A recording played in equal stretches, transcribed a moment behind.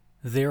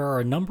There are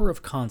a number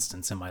of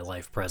constants in my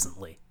life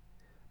presently,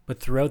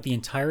 but throughout the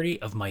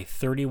entirety of my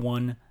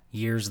 31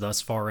 years thus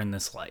far in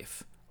this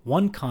life,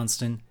 one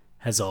constant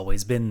has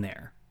always been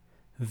there: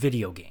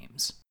 video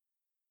games.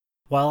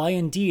 While I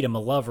indeed am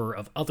a lover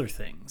of other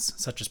things,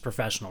 such as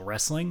professional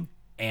wrestling,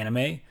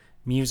 anime,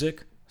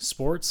 music,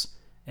 sports,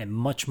 and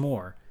much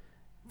more,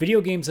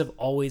 video games have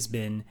always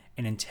been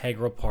an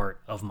integral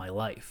part of my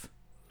life.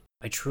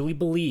 I truly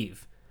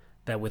believe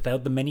that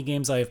without the many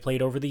games I have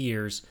played over the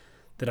years,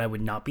 that I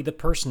would not be the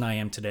person I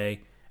am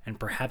today, and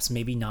perhaps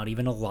maybe not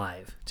even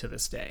alive to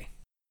this day.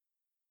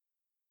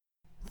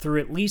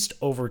 Through at least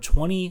over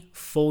 20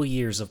 full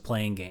years of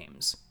playing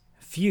games,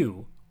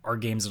 few are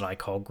games that I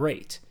call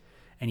great,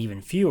 and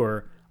even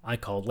fewer I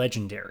call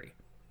legendary.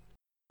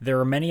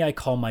 There are many I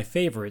call my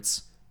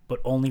favorites,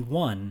 but only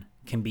one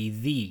can be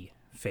the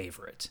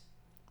favorite.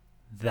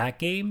 That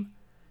game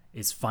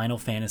is Final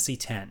Fantasy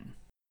X.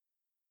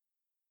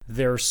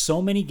 There are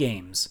so many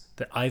games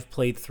that I've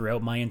played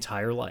throughout my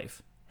entire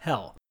life.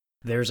 Hell,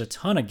 there's a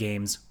ton of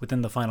games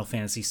within the Final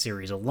Fantasy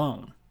series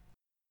alone.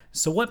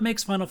 So what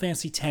makes Final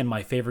Fantasy X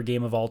my favorite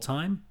game of all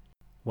time?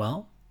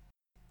 Well,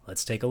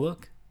 let's take a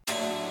look.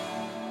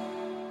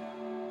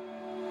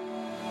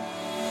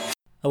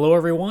 Hello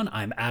everyone,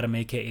 I'm Adam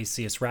aka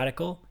CS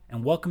Radical,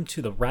 and welcome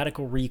to the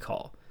Radical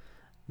Recall.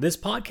 This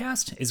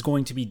podcast is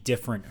going to be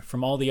different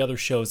from all the other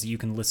shows that you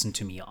can listen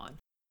to me on.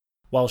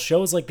 While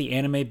shows like the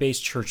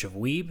anime-based Church of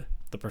Weeb,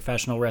 the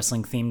professional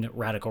wrestling-themed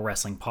Radical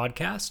Wrestling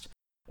Podcast,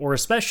 or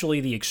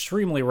especially the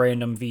extremely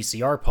random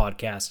VCR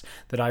podcast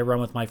that I run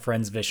with my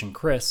friends Vish and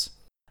Chris,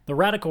 the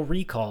Radical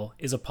Recall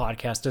is a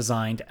podcast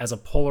designed as a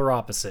polar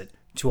opposite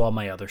to all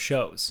my other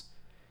shows.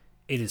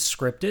 It is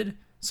scripted,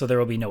 so there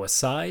will be no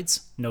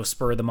asides, no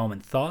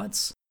spur-of-the-moment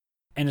thoughts,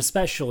 and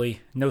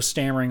especially no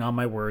stammering on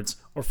my words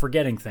or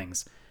forgetting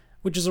things,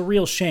 which is a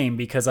real shame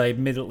because I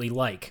admittedly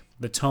like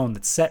the tone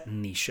that's set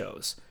in these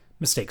shows,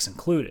 mistakes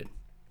included.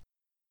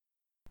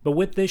 But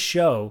with this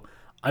show,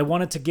 I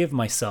wanted to give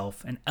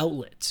myself an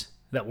outlet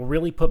that will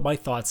really put my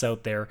thoughts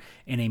out there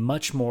in a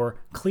much more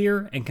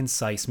clear and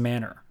concise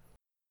manner.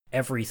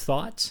 Every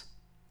thought,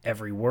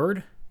 every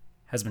word,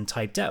 has been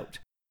typed out,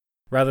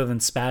 rather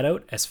than spat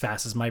out as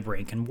fast as my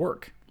brain can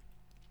work.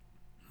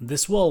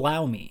 This will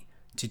allow me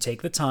to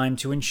take the time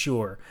to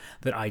ensure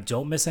that I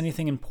don't miss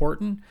anything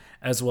important,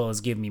 as well as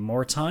give me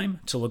more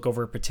time to look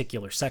over a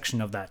particular section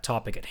of that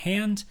topic at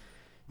hand,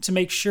 to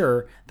make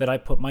sure that I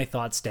put my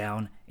thoughts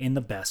down in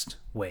the best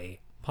way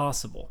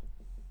possible.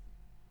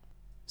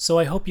 So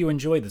I hope you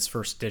enjoy this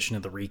first edition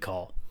of the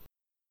Recall.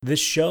 This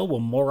show will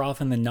more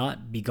often than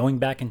not be going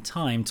back in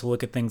time to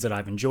look at things that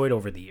I've enjoyed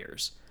over the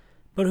years.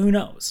 But who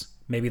knows,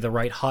 maybe the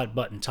right hot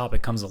button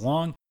topic comes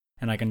along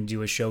and I can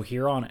do a show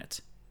here on it.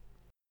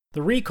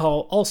 The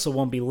Recall also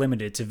won't be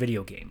limited to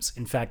video games.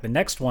 In fact, the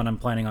next one I'm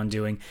planning on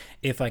doing,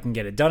 if I can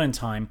get it done in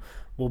time,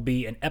 will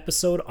be an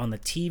episode on the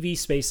TV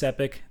space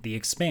epic The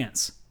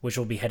Expanse, which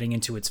will be heading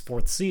into its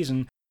 4th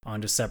season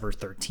on December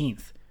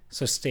 13th,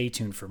 so stay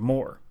tuned for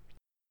more.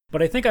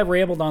 But I think I've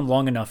rambled on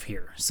long enough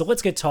here, so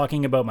let's get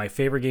talking about my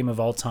favorite game of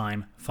all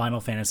time, Final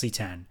Fantasy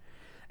X.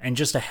 And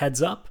just a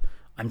heads up,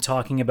 I'm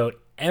talking about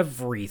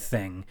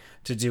everything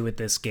to do with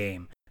this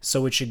game,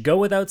 so it should go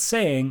without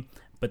saying,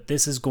 but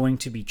this is going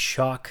to be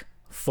chock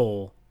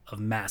full of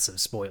massive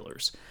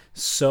spoilers.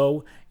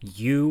 So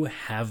you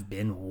have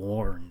been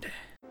warned.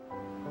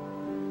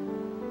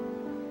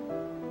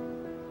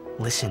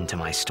 Listen to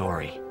my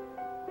story.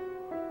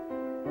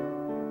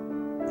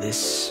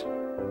 This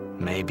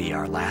may be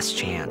our last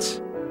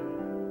chance.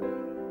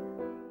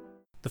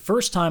 The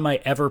first time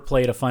I ever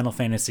played a Final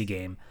Fantasy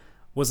game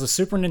was the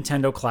Super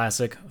Nintendo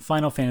classic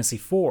Final Fantasy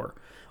IV,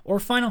 or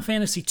Final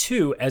Fantasy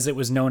II as it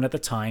was known at the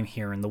time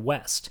here in the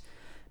West.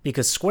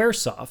 Because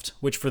Squaresoft,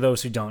 which for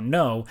those who don't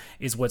know,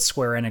 is what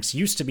Square Enix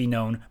used to be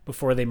known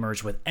before they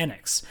merged with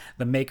Enix,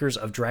 the makers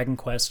of Dragon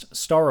Quest,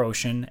 Star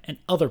Ocean, and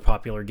other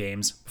popular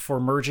games before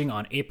merging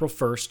on April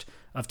 1st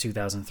of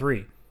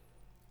 2003.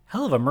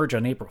 Hell of a merge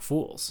on April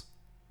Fools.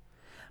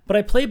 But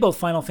I played both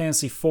Final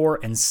Fantasy IV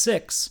and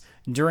VI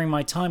during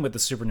my time with the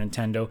Super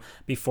Nintendo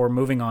before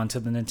moving on to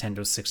the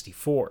Nintendo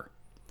 64.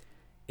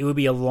 It would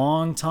be a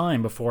long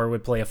time before I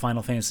would play a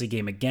Final Fantasy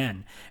game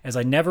again, as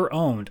I never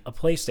owned a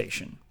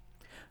PlayStation.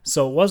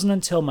 So it wasn't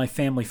until my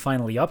family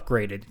finally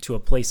upgraded to a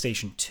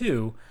PlayStation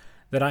 2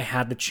 that I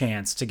had the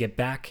chance to get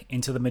back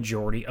into the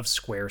majority of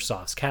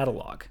Squaresoft's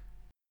catalog.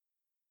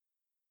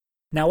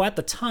 Now at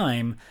the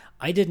time,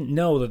 I didn't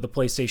know that the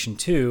PlayStation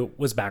 2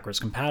 was backwards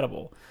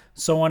compatible,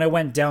 so when I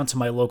went down to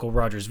my local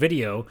Rogers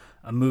Video,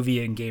 a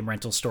movie and game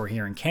rental store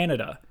here in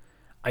Canada,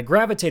 I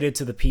gravitated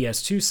to the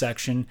PS2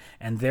 section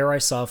and there I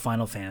saw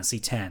Final Fantasy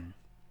X.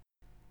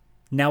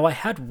 Now, I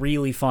had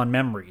really fond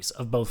memories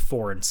of both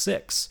 4 and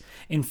 6.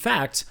 In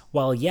fact,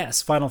 while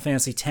yes, Final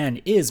Fantasy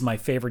X is my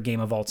favorite game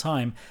of all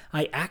time,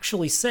 I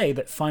actually say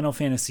that Final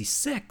Fantasy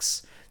VI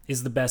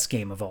is the best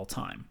game of all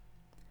time.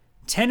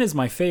 10 is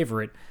my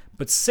favorite,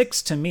 but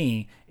 6 to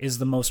me is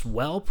the most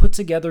well put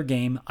together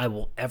game I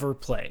will ever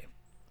play.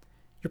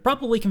 You're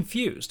probably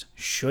confused.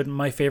 Shouldn't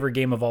my favorite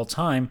game of all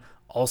time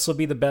also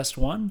be the best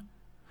one?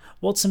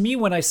 Well, to me,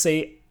 when I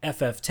say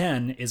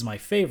FF10 is my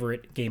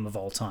favorite game of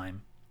all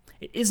time,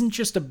 it isn't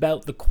just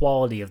about the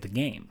quality of the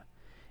game.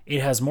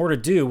 It has more to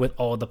do with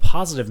all the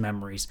positive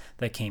memories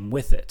that came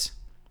with it.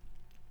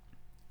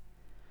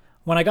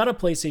 When I got a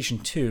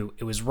PlayStation 2,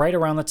 it was right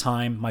around the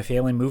time my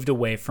family moved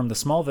away from the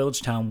small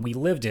village town we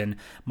lived in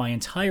my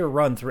entire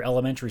run through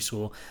elementary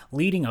school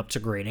leading up to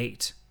grade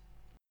 8.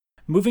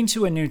 Moving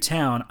to a new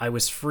town, I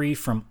was free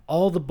from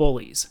all the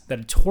bullies that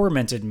had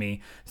tormented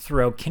me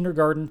throughout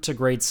kindergarten to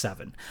grade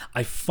 7.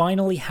 I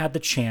finally had the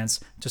chance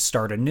to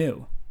start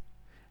anew.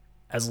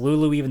 As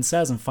Lulu even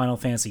says in Final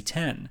Fantasy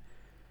X,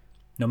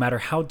 no matter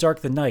how dark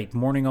the night,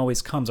 morning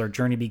always comes, our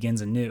journey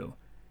begins anew.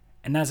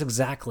 And that's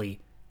exactly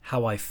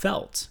how I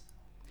felt.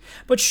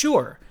 But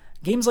sure,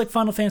 games like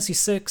Final Fantasy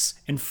VI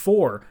and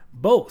IV,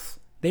 both,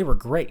 they were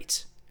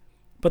great.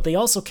 But they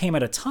also came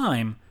at a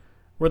time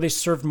where they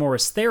served more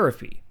as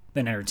therapy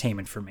than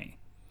entertainment for me.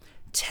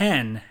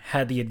 10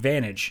 had the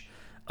advantage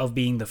of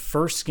being the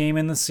first game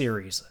in the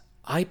series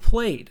I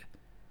played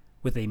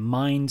with a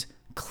mind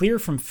clear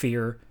from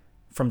fear,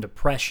 from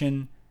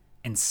depression,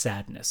 and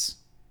sadness.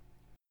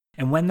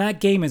 And when that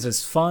game is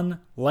as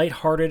fun,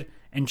 lighthearted,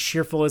 and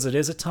cheerful as it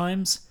is at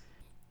times,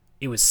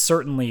 it was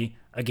certainly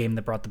a game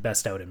that brought the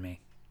best out in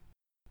me.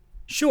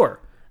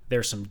 Sure,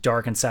 there's some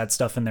dark and sad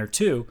stuff in there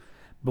too,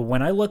 but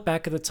when I look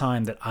back at the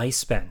time that I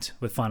spent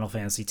with Final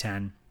Fantasy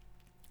X,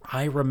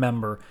 I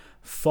remember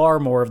far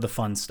more of the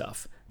fun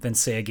stuff than,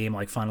 say, a game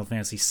like Final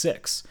Fantasy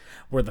VI,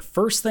 where the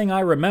first thing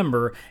I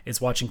remember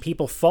is watching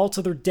people fall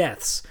to their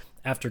deaths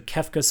after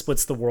Kefka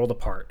splits the world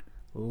apart.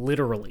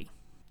 Literally.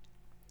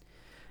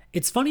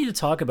 It's funny to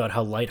talk about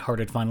how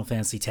lighthearted Final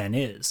Fantasy X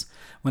is,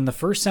 when the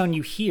first sound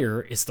you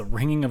hear is the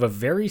ringing of a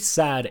very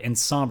sad and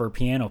somber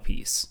piano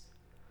piece.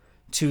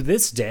 To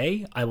this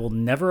day, I will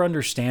never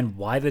understand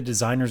why the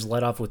designers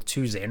let off with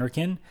 2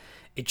 Zanarkand.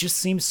 It just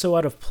seems so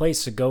out of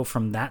place to go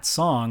from that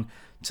song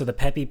to the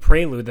peppy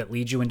prelude that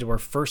leads you into our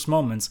first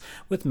moments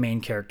with main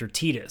character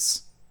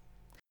Tidus.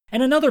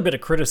 And another bit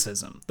of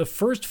criticism, the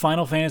first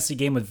Final Fantasy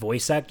game with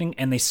voice acting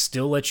and they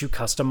still let you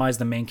customize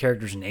the main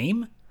character's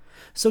name?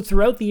 So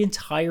throughout the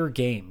entire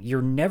game,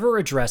 you're never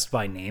addressed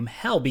by name.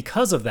 Hell,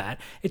 because of that,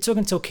 it took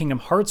until Kingdom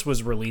Hearts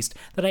was released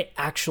that I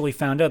actually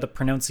found out the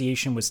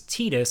pronunciation was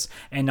Tidus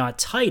and not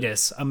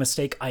Titus, a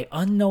mistake I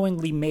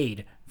unknowingly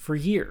made for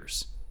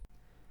years.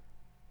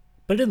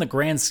 But in the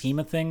grand scheme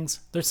of things,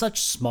 they're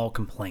such small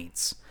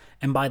complaints,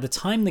 and by the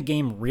time the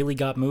game really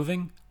got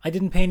moving, I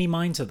didn't pay any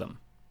mind to them.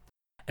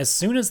 As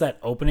soon as that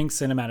opening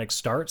cinematic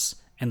starts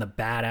and the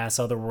badass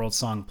Otherworld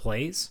song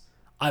plays,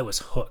 I was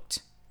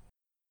hooked.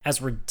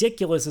 As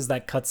ridiculous as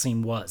that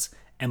cutscene was,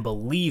 and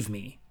believe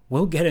me,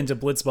 we'll get into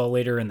Blitzball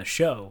later in the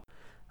show,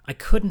 I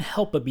couldn't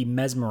help but be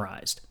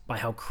mesmerized by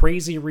how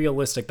crazy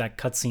realistic that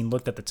cutscene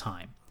looked at the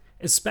time,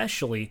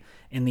 especially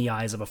in the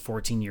eyes of a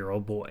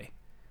 14-year-old boy.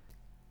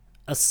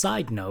 A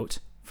side note,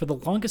 for the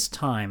longest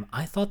time,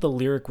 I thought the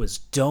lyric was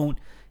 "Don't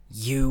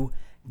you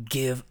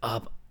give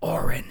up,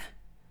 Auron."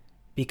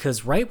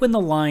 Because right when the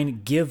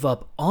line "give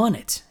up on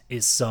it"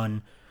 is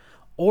sung,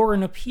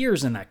 Auron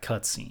appears in that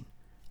cutscene.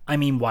 I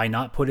mean, why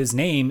not put his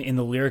name in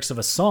the lyrics of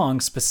a song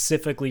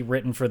specifically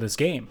written for this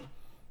game?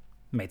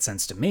 Made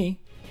sense to me.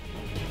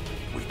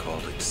 We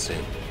called it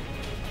sin.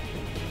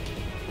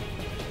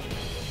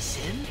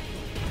 Sin?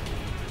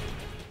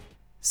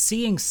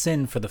 Seeing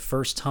Sin for the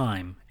first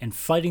time and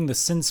fighting the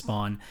Sin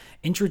Spawn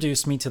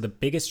introduced me to the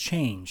biggest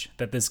change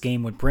that this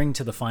game would bring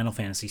to the Final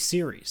Fantasy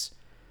series.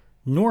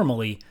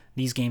 Normally,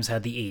 these games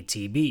had the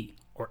ATB,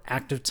 or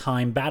Active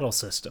Time Battle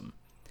System.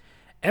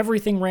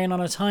 Everything ran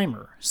on a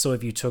timer, so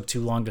if you took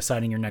too long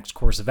deciding your next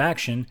course of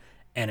action,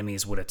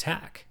 enemies would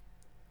attack.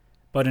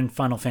 But in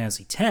Final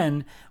Fantasy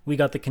X, we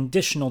got the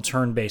Conditional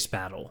Turn-Based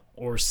Battle,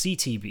 or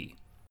CTB.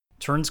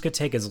 Turns could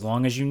take as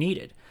long as you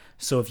needed,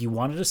 so if you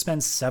wanted to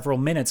spend several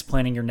minutes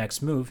planning your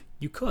next move,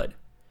 you could.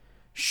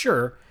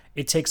 Sure,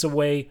 it takes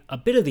away a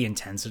bit of the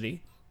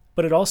intensity,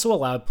 but it also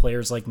allowed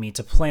players like me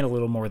to plan a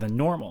little more than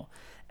normal,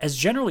 as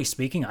generally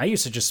speaking, I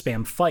used to just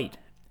spam fight,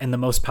 and the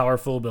most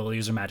powerful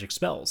abilities are magic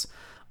spells,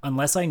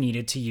 unless I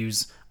needed to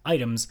use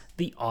items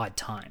the odd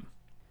time.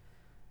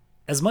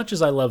 As much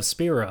as I love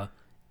Spira,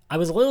 I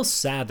was a little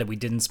sad that we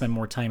didn't spend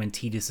more time in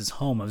Tidus'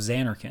 home of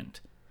Zanarkand.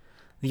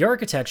 The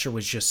architecture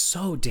was just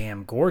so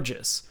damn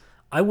gorgeous.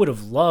 I would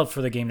have loved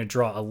for the game to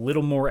draw a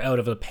little more out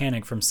of the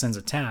panic from Sin's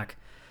attack,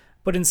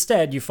 but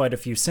instead you fight a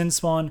few Sin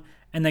Spawn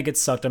and then get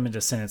sucked up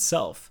into Sin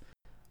itself,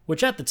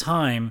 which at the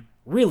time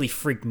really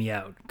freaked me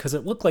out because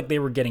it looked like they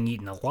were getting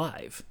eaten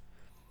alive.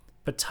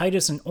 But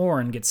Tidus and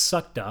Auron get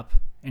sucked up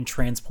and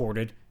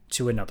transported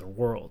to another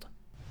world.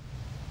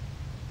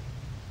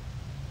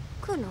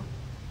 Kuno.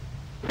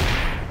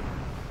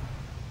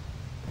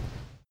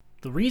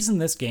 The reason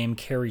this game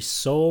carries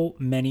so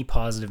many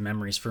positive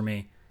memories for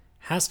me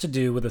has to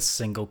do with a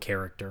single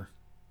character.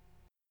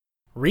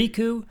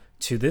 Riku,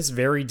 to this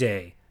very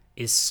day,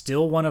 is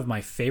still one of my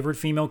favorite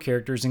female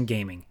characters in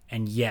gaming,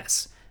 and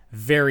yes,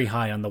 very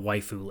high on the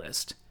waifu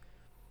list.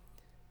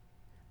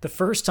 The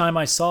first time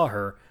I saw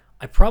her,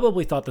 I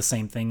probably thought the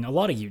same thing a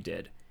lot of you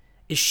did.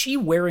 Is she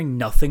wearing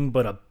nothing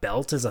but a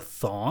belt as a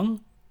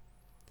thong?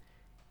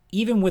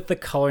 Even with the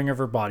coloring of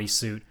her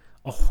bodysuit,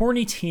 a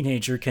horny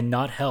teenager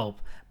cannot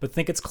help but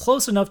think it's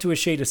close enough to a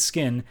shade of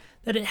skin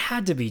that it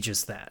had to be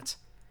just that.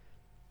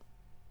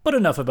 But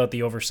enough about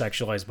the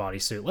over-sexualized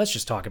bodysuit, let's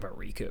just talk about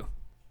Riku.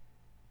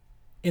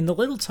 In the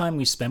little time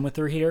we spend with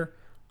her here,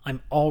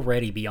 I'm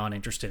already beyond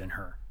interested in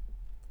her.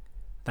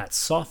 That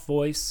soft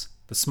voice,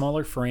 the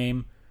smaller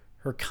frame,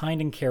 her kind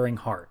and caring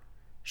heart.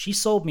 She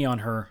sold me on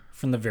her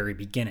from the very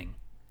beginning.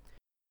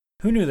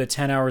 Who knew that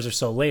 10 hours or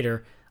so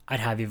later, I'd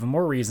have even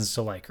more reasons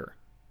to like her.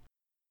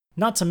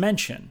 Not to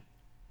mention,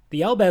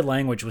 the Al Bhed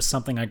language was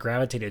something I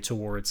gravitated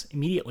towards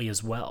immediately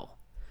as well.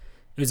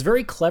 It was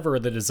very clever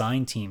of the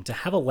design team to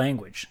have a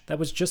language that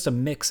was just a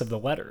mix of the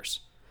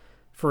letters.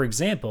 For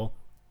example,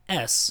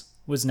 S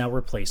was now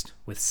replaced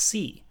with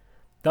C,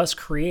 thus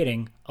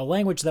creating a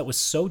language that was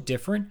so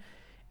different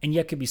and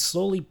yet could be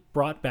slowly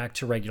brought back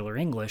to regular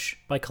English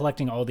by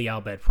collecting all the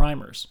Al Bhed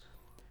primers,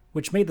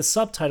 which made the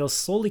subtitles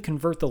slowly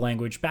convert the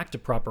language back to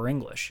proper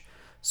English,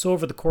 so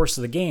over the course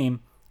of the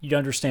game, you'd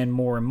understand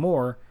more and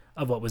more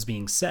of what was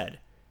being said,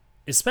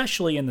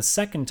 especially in the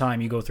second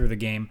time you go through the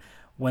game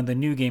when the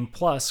New Game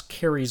Plus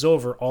carries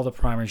over all the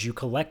primers you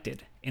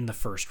collected in the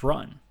first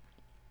run.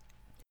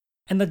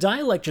 And the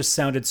dialect just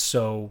sounded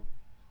so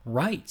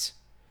right.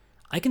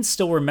 I can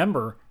still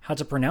remember how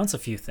to pronounce a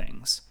few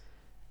things.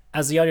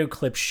 As the audio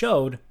clip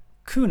showed,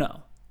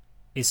 Kuno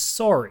is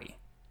sorry,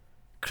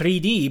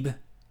 Kridib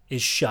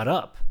is shut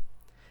up,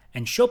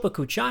 and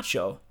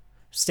Shopakuchacho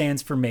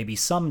stands for maybe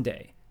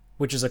someday,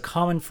 which is a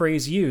common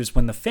phrase used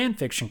when the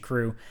fanfiction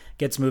crew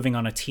gets moving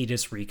on a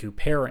Tidus-Riku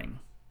pairing.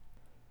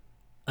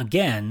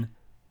 Again,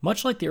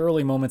 much like the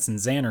early moments in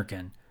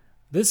Zanarkand,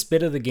 this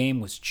bit of the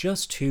game was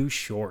just too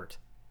short.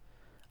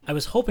 I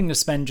was hoping to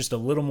spend just a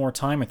little more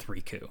time with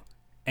Riku,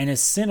 and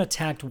his Sin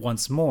attacked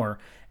once more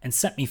and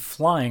sent me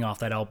flying off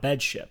that Al Bhed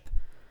ship.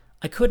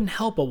 I couldn't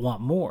help but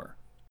want more.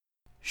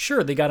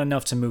 Sure, they got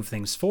enough to move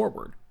things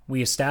forward.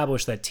 We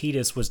established that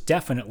Tidus was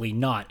definitely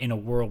not in a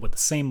world with the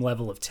same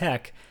level of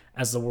tech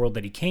as the world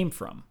that he came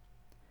from.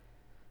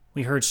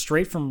 We heard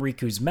straight from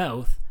Riku's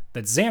mouth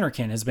that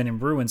Zanarkand has been in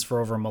ruins for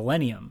over a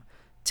millennium,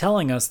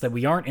 telling us that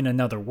we aren't in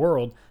another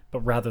world, but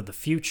rather the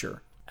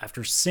future,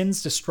 after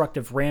Sin's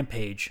destructive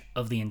rampage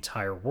of the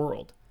entire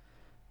world.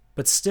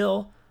 But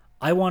still,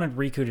 I wanted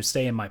Riku to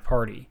stay in my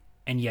party,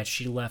 and yet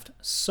she left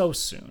so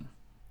soon.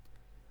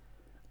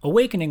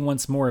 Awakening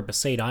once more at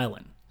Besaid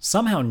Island,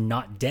 somehow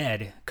not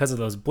dead because of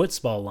those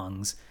blitzball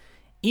lungs,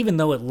 even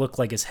though it looked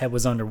like his head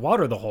was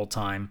underwater the whole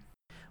time,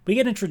 we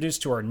get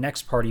introduced to our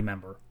next party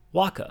member,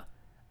 Wakka,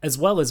 as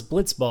well as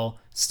Blitzball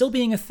still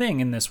being a thing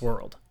in this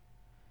world.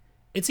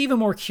 It's even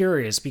more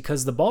curious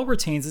because the ball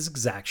retains its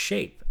exact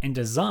shape and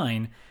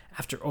design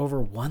after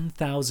over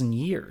 1,000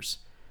 years,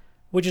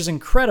 which is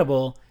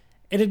incredible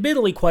and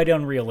admittedly quite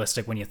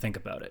unrealistic when you think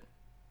about it.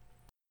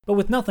 But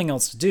with nothing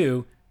else to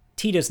do,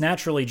 Tidus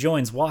naturally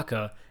joins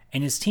Wakka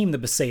and his team, the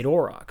Besaid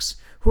Aurochs,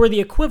 who are the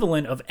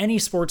equivalent of any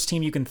sports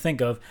team you can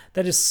think of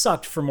that has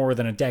sucked for more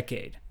than a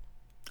decade.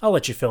 I'll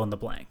let you fill in the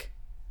blank.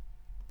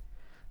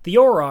 The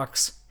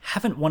Aurochs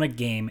haven't won a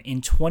game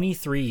in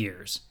 23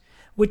 years,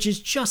 which is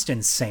just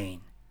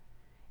insane.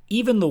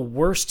 Even the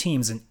worst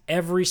teams in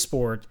every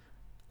sport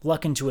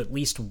luck into at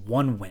least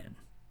one win.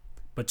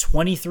 But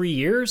 23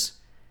 years?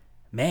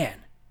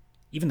 Man,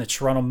 even the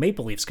Toronto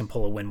Maple Leafs can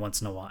pull a win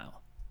once in a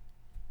while.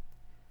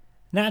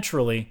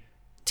 Naturally,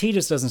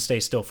 Tidus doesn't stay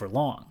still for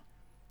long.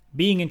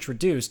 Being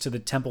introduced to the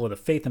Temple of the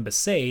Faith in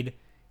Besaid,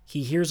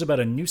 he hears about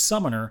a new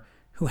summoner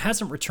who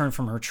hasn't returned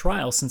from her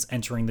trial since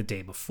entering the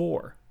day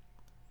before.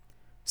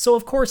 So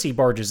of course he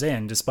barges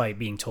in despite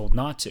being told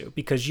not to,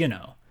 because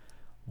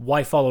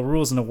why follow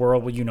rules in a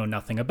world where you know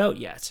nothing about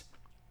yet?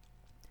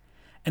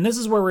 And this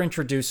is where we're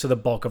introduced to the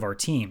bulk of our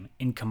team,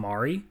 in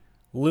Kimahri,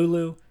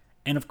 Lulu,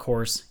 and of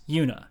course,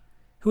 Yuna,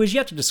 who has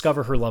yet to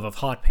discover her love of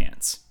hot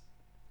pants.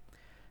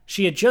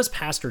 She had just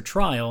passed her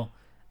trial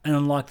and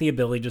unlocked the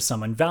ability to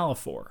summon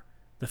Valifor,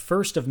 the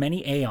first of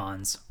many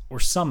Aeons, or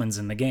summons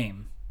in the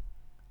game.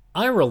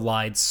 I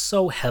relied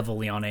so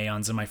heavily on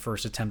Aeons in my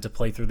first attempt to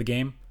play through the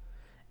game.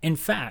 In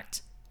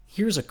fact,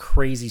 here's a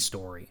crazy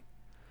story.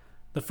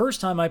 The first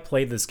time I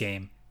played this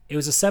game, it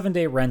was a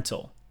 7-day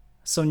rental,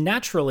 so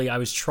naturally I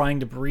was trying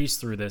to breeze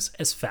through this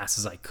as fast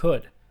as I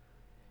could.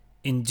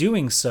 In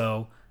doing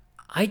so,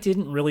 I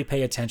didn't really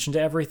pay attention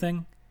to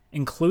everything,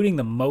 including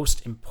the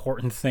most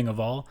important thing of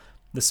all,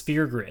 the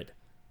sphere grid.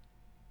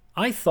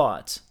 I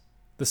thought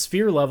the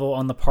sphere level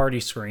on the party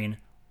screen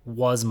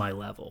was my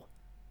level.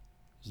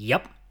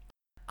 Yep,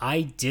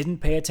 I didn't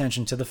pay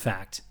attention to the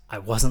fact I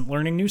wasn't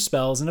learning new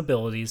spells and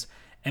abilities,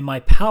 and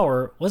my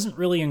power wasn't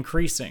really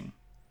increasing.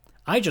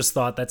 I just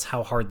thought that's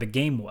how hard the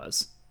game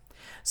was.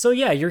 So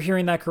yeah, you're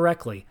hearing that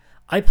correctly.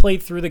 I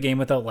played through the game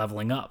without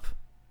leveling up.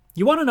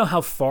 You want to know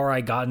how far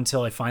I got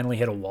until I finally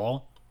hit a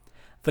wall?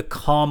 The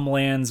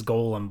Calmlands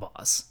Golem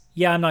boss.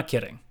 Yeah, I'm not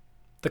kidding.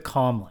 The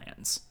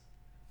Calmlands.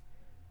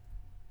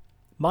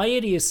 My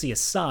idiocy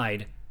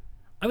aside,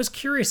 I was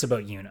curious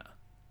about Yuna.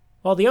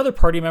 while the other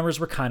party members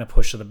were kind of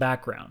pushed to the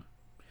background.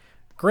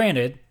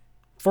 Granted,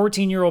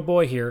 14-year-old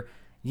boy here,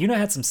 Yuna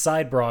had some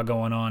side bra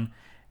going on,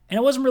 and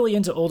I wasn't really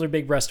into older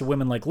big-breasted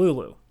women like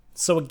Lulu.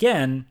 So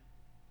again,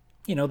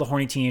 the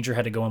horny teenager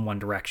had to go in one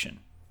direction.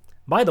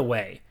 By the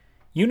way,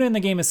 Yuna in the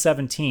game is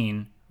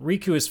 17,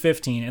 Riku is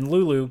 15, and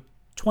Lulu,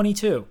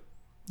 22.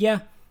 Yeah,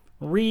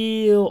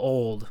 real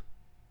old.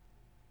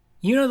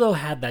 Yuna, though,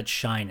 had that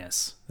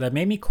shyness that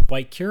made me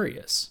quite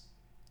curious,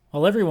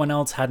 while everyone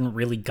else hadn't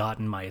really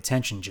gotten my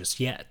attention just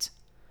yet.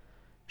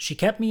 She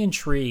kept me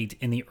intrigued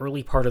in the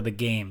early part of the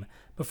game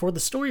before the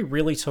story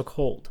really took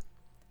hold,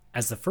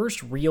 as the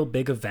first real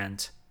big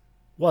event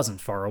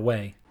wasn't far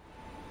away.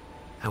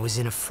 I was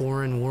in a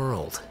foreign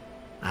world.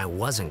 I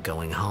wasn't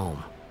going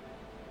home.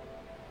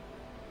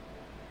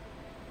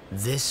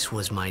 This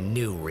was my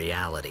new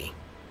reality,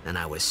 and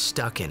I was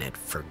stuck in it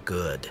for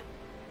good.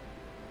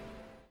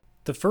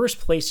 The first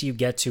place you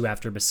get to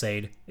after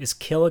Besaid is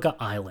Kilika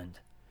Island,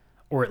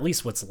 or at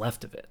least what's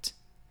left of it.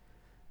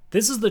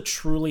 This is the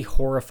truly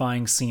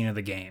horrifying scene of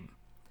the game.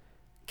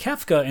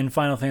 Kefka in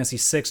Final Fantasy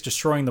VI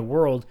destroying the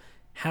world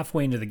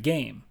halfway into the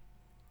game.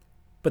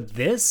 But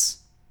this?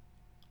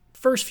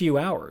 First few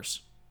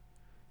hours.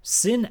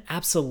 Sin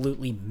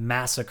absolutely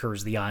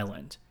massacres the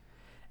island,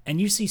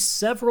 and you see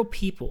several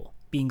people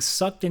being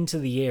sucked into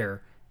the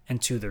air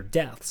and to their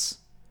deaths.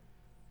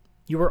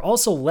 You are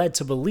also led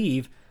to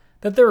believe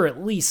that there are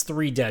at least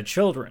 3 dead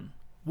children,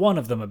 one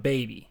of them a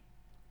baby.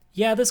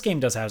 Yeah, this game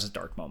does have its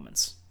dark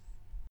moments.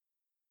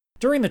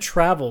 During the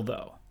travel,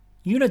 though,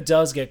 Yuna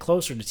does get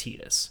closer to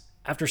Tidus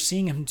after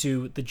seeing him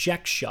do the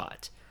Jecht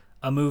shot,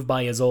 a move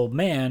by his old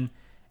man,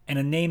 and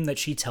a name that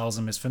she tells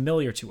him is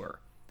familiar to her,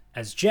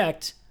 as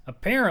Jecht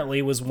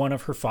apparently was one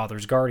of her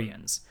father's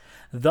guardians,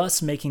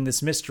 thus making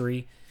this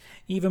mystery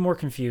even more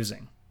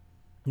confusing.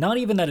 Not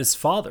even that his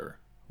father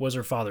was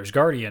her father's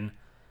guardian,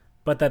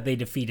 but that they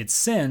defeated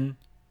Sin,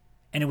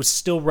 and it was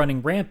still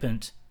running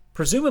rampant,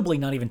 presumably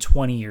not even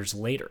 20 years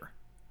later.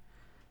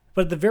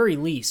 But at the very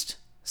least,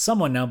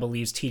 someone now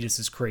believes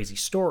Tidus' crazy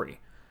story,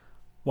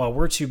 while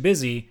we're too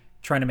busy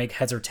trying to make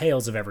heads or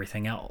tails of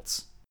everything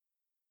else.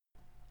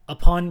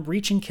 Upon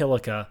reaching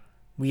Kilika,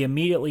 we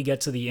immediately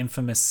get to the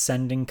infamous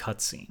sending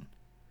cutscene.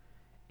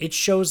 It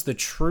shows the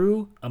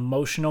true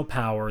emotional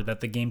power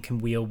that the game can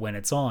wield when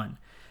it's on,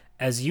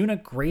 as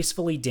Yuna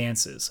gracefully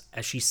dances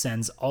as she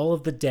sends all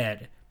of the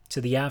dead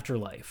to the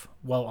afterlife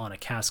while on a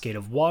cascade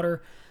of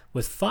water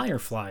with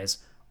fireflies,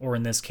 or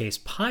in this case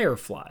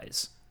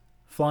pyreflies,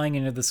 flying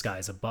into the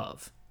skies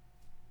above.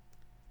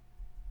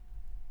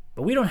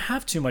 But we don't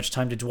have too much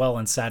time to dwell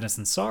on sadness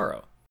and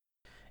sorrow.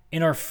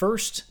 In our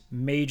first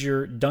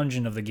major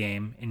dungeon of the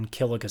game, in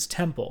Kilika's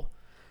temple,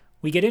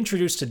 we get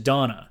introduced to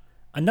Donna,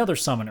 another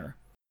summoner,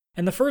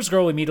 and the first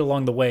girl we meet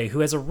along the way who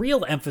has a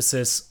real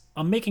emphasis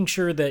on making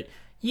sure that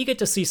you get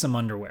to see some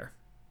underwear.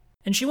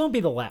 And she won't be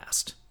the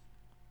last.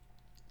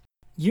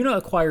 Yuna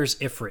acquires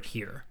Ifrit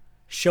here,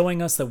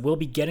 showing us that we'll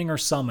be getting our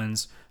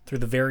summons through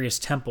the various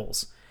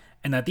temples,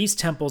 and that these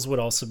temples would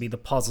also be the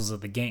puzzles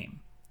of the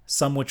game,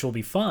 some which will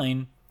be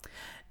fine,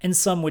 and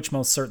some which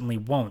most certainly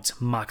won't.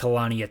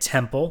 Macalania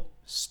Temple,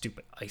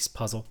 stupid ice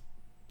puzzle.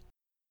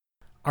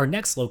 Our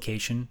next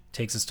location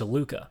takes us to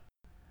Luca,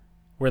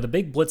 where the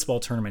big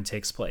Blitzball tournament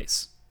takes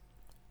place.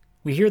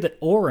 We hear that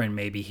Auron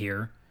may be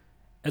here,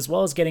 as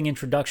well as getting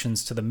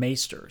introductions to the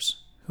Maesters,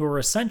 who are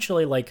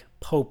essentially like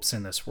popes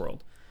in this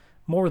world,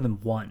 more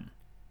than one,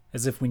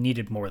 as if we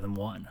needed more than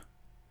one.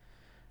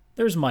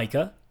 There's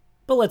Micah,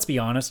 but let's be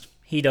honest,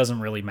 he doesn't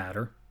really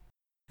matter.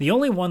 The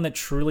only one that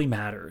truly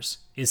matters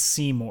is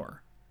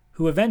Seymour,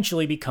 who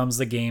eventually becomes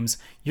the game's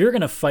 "you're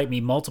gonna fight me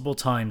multiple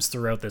times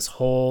throughout this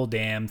whole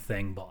damn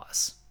thing"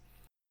 boss.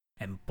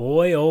 And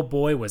boy oh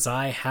boy was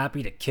I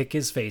happy to kick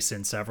his face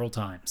in several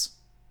times.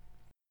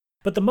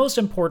 But the most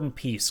important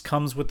piece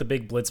comes with the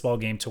big Blitzball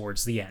game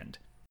towards the end.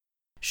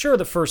 Sure,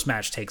 the first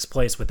match takes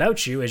place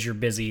without you as you're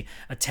busy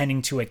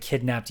attending to a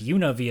kidnapped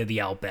Yuna via the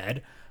Al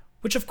Bhed,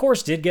 which of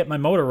course did get my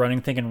motor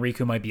running thinking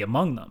Riku might be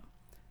among them,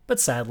 but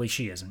sadly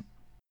she isn't.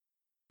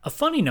 A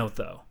funny note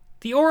though,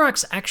 the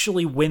Aurochs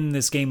actually win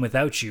this game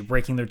without you,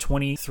 breaking their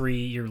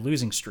 23-year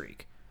losing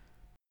streak.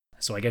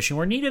 So I guess you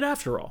weren't needed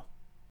after all.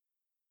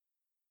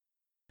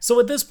 So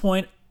at this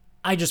point,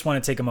 I just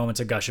want to take a moment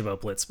to gush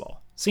about Blitzball.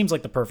 Seems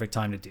like the perfect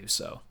time to do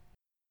so.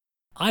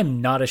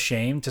 I'm not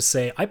ashamed to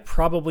say I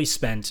probably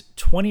spent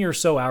 20 or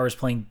so hours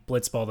playing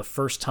Blitzball the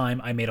first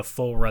time I made a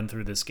full run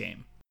through this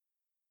game.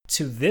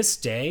 To this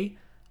day,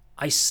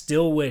 I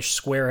still wish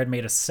Square had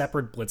made a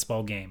separate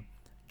Blitzball game,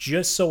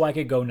 just so I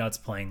could go nuts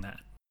playing that.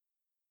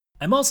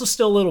 I'm also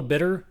still a little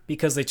bitter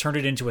because they turned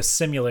it into a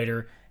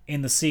simulator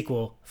in the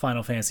sequel,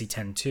 Final Fantasy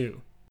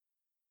X-2.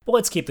 But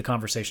let's keep the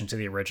conversation to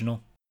the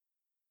original.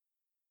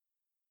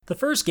 The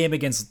first game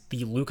against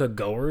the Luca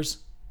Goers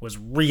was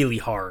really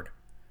hard,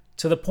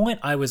 to the point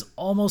I was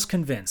almost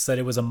convinced that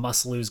it was a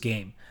must-lose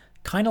game,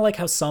 kind of like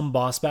how some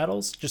boss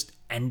battles just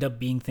end up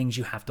being things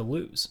you have to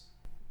lose.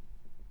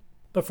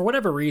 But for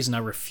whatever reason, I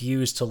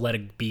refused to let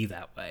it be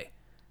that way.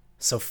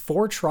 So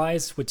 4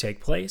 tries would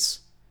take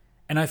place,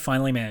 and I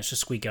finally managed to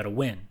squeak out a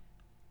win,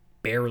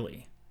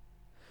 barely.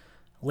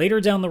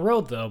 Later down the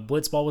road, though,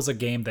 Blitzball was a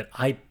game that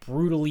I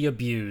brutally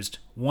abused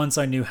once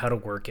I knew how to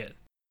work it.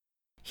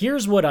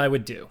 Here's what I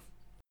would do.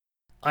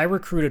 I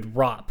recruited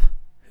Rop,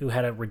 who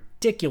had a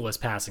ridiculous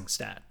passing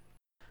stat.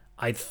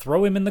 I'd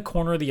throw him in the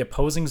corner of the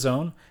opposing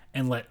zone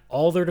and let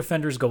all their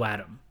defenders go at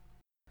him.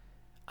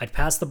 I'd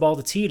pass the ball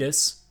to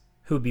Tidus,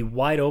 who would be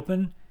wide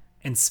open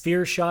and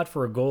sphere shot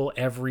for a goal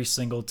every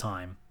single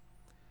time.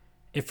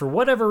 If for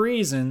whatever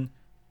reason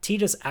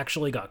Tidus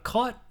actually got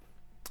caught,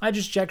 I'd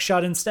just check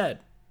shot instead.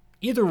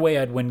 Either way,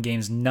 I'd win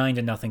games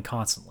 9-0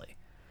 constantly.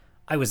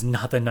 I was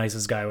not the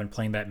nicest guy when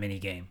playing that mini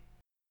game.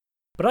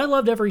 But I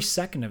loved every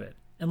second of it,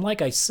 and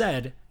like I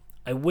said,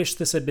 I wish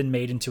this had been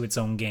made into its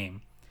own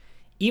game.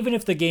 Even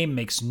if the game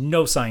makes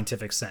no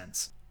scientific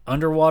sense.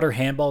 Underwater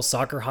handball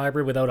soccer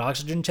hybrid without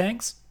oxygen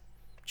tanks?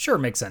 Sure,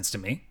 makes sense to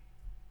me.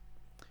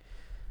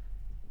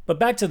 But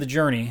back to the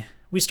journey,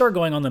 we start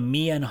going on the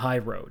Mien High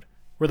Road,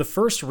 where the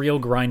first real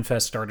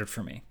grindfest started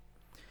for me.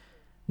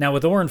 Now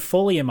with Orin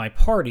fully in my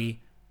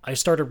party, I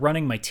started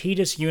running my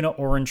Tidus Yuna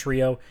Orin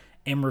trio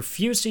and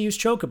refused to use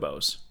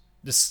chocobos,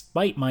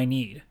 despite my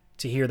need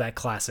to hear that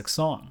classic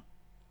song.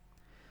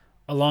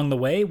 Along the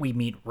way, we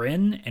meet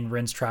Rin and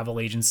Rin's travel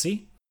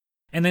agency,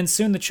 and then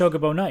soon the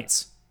Chocobo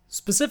Knights,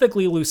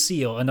 specifically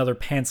Lucille, another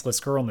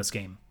pantsless girl in this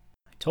game.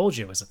 I told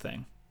you it was a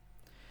thing.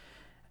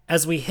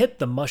 As we hit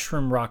the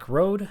Mushroom Rock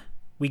Road,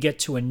 we get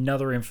to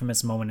another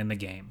infamous moment in the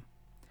game.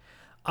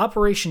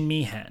 Operation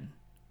Mi'ihen,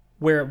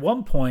 where at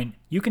one point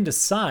you can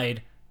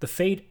decide the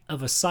fate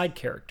of a side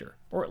character,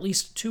 or at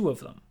least two of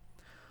them.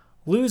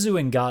 Luzu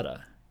and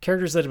Gata,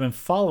 characters that have been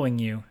following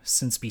you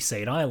since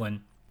Besaid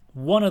Island,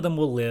 one of them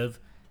will live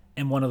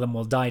and one of them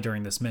will die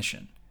during this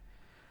mission.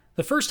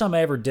 The first time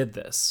I ever did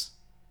this,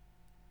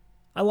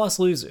 I lost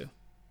Luzu,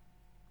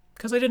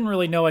 because I didn't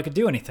really know I could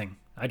do anything.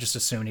 I just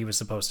assumed he was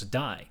supposed to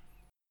die.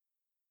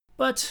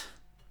 But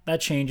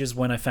that changes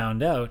when I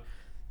found out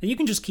that you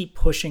can just keep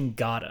pushing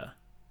Gata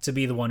to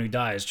be the one who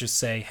dies. Just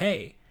say,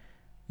 hey,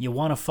 you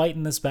want to fight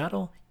in this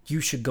battle? You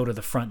should go to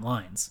the front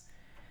lines.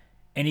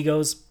 And he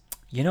goes,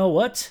 you know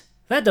what?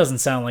 That doesn't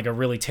sound like a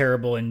really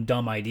terrible and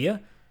dumb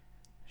idea.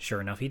 Sure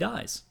enough, he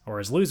dies. Or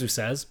as Luzu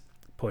says,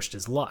 pushed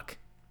his luck.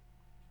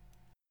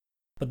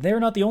 But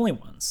they're not the only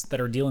ones that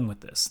are dealing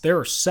with this. There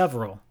are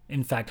several,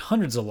 in fact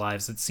hundreds of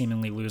lives that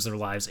seemingly lose their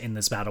lives in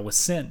this battle with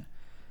Sin.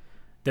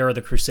 There are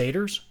the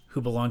Crusaders,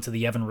 who belong to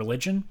the Yevon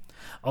religion,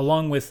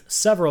 along with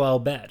several Al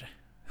Bhed,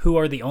 who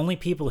are the only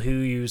people who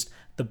used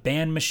the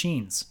banned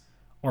machines,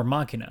 or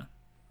Machina.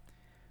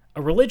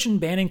 A religion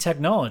banning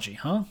technology,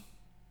 huh?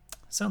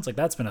 Sounds like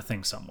that's been a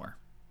thing somewhere.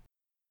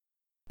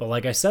 But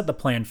like I said, the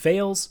plan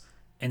fails,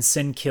 and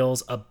Sin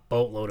kills a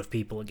boatload of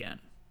people again.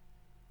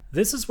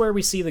 This is where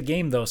we see the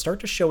game, though, start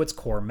to show its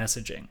core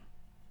messaging.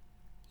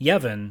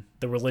 Yevon,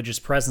 the religious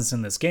presence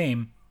in this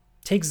game,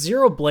 takes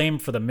zero blame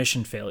for the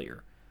mission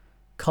failure,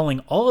 calling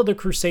all of the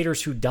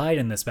Crusaders who died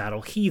in this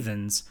battle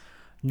heathens,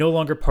 no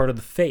longer part of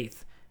the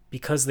faith,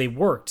 because they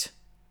worked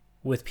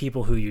with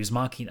people who use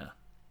Machina.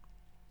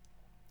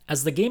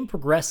 As the game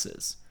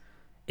progresses,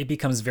 it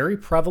becomes very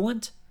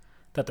prevalent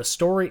that the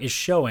story is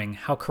showing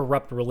how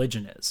corrupt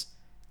religion is,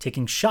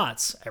 taking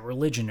shots at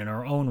religion in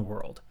our own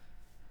world.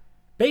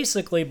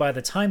 Basically, by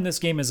the time this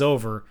game is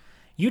over,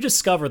 you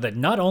discover that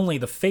not only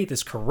the faith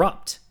is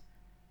corrupt,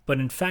 but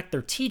in fact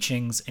their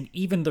teachings and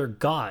even their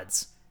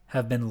gods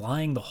have been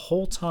lying the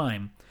whole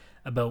time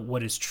about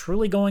what is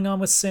truly going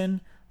on with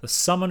Sin, the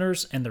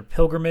summoners and their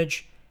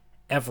pilgrimage,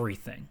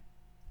 everything.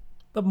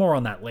 But more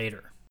on that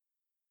later.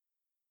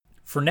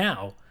 For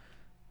now,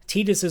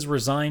 Tidus is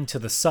resigned to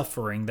the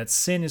suffering that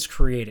Sin is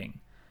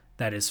creating,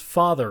 that his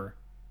father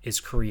is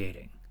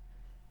creating,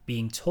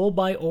 being told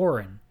by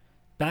Orin,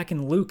 back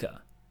in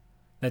Luca,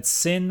 that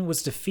Sin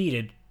was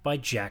defeated by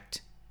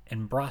Jecht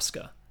and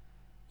Braska,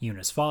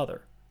 Yuna's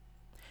father.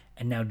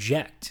 And now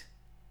Jecht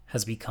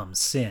has become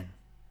Sin.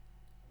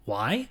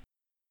 Why?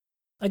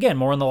 Again,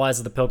 more on the lies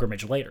of the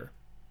pilgrimage later.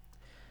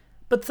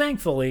 But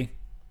thankfully,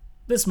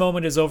 this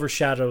moment is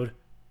overshadowed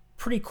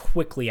pretty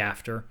quickly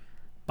after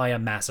by a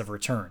massive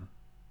return.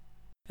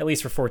 At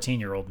least for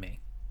 14-year-old me.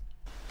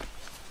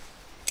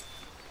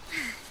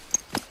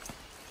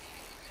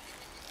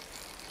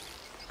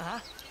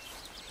 Thought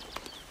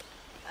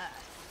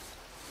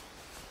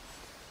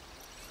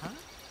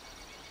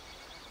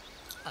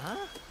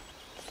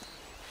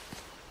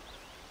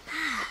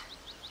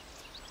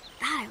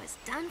I was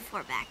done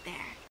for back there.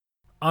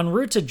 En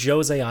route to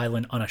Jose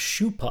Island on a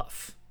shoe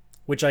puff,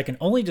 which I can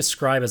only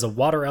describe as a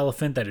water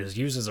elephant that is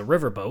used as a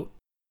riverboat,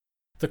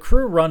 the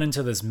crew run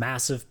into this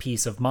massive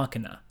piece of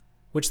Machina,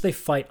 which they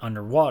fight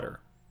underwater.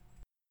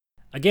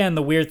 Again,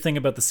 the weird thing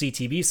about the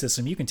CTB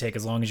system, you can take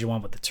as long as you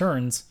want with the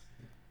turns,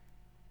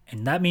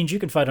 and that means you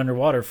can fight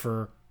underwater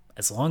for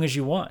as long as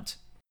you want.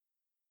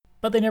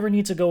 But they never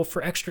need to go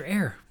for extra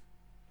air.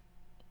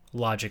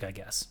 Logic, I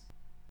guess.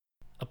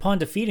 Upon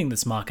defeating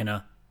this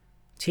Machina,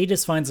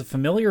 Tidus finds a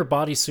familiar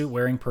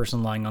bodysuit-wearing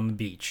person lying on the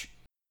beach.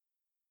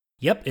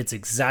 Yep, it's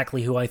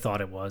exactly who I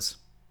thought it was.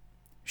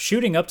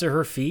 Shooting up to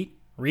her feet,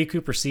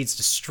 Riku proceeds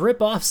to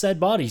strip off said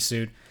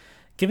bodysuit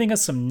giving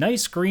us some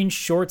nice green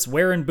shorts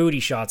wearing booty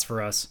shots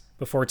for us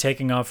before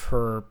taking off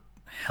her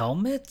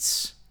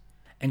helmet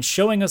and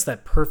showing us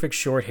that perfect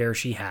short hair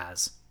she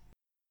has.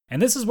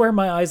 And this is where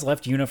my eyes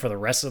left Yuna for the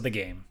rest of the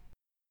game.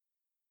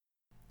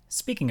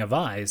 Speaking of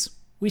eyes,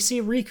 we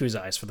see Riku's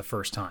eyes for the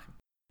first time,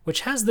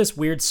 which has this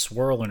weird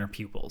swirl in her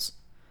pupils.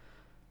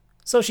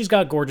 So she's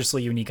got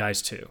gorgeously unique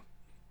eyes too.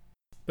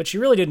 But she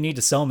really didn't need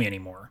to sell me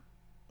anymore.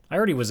 I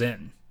already was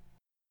in.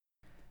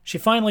 She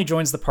finally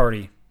joins the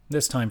party,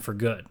 this time for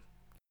good.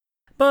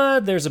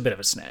 But there's a bit of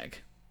a snag.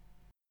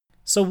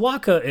 So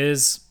Wakka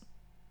is,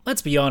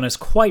 let's be honest,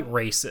 quite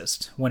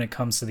racist when it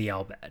comes to the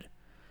Al Bhed.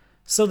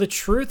 So the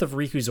truth of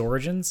Riku's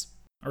origins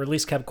are at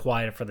least kept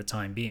quiet for the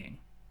time being.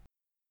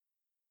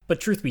 But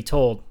truth be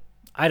told,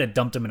 I'd have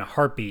dumped him in a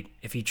heartbeat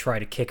if he tried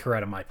to kick her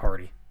out of my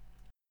party.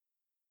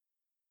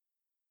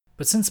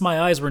 But since my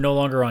eyes were no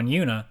longer on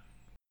Yuna,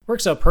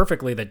 works out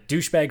perfectly that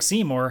douchebag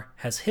Seymour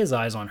has his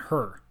eyes on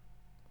her.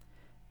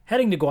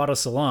 Heading to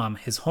Guadalsalam,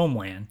 his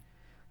homeland,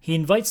 he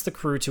invites the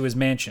crew to his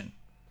mansion,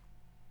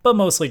 but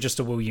mostly just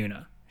to woo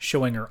Yuna,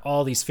 showing her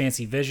all these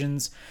fancy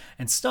visions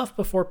and stuff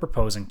before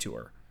proposing to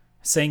her,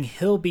 saying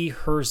he'll be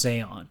her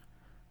Zeon,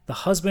 the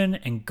husband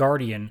and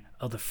guardian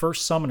of the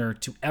first summoner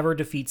to ever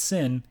defeat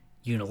Sin,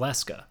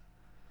 Yunalesca.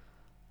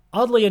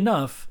 Oddly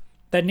enough,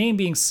 that name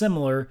being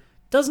similar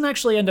doesn't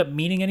actually end up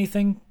meaning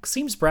anything.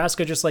 Seems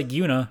Braska just like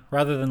Yuna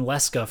rather than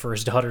Leska for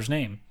his daughter's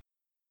name.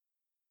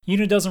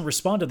 Yuna doesn't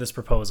respond to this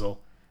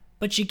proposal,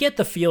 but you get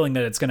the feeling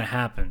that it's going to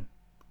happen,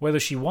 whether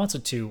she wants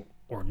it to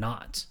or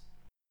not.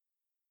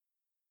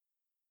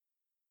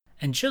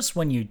 And just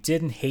when you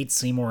didn't hate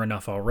Seymour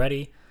enough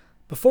already,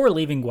 before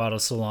leaving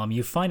Guadalsalam,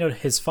 you find out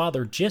his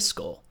father,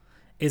 Jiskel,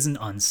 is an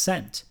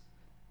unsent,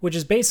 which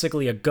is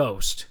basically a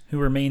ghost who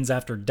remains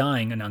after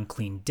dying an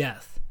unclean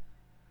death.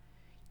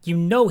 You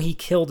know he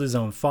killed his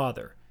own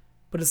father,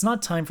 but it's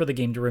not time for the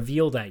game to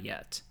reveal that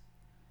yet.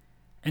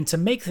 And to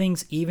make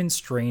things even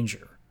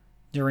stranger,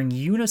 during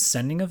Yuna's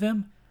sending of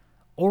him,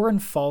 Auron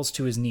falls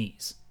to his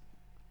knees.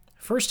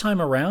 First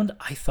time around,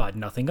 I thought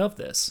nothing of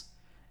this,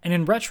 and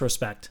in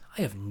retrospect,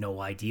 I have no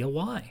idea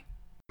why.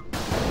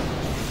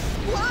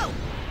 Whoa!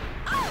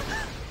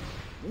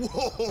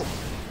 Whoa!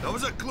 That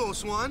was a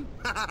close one.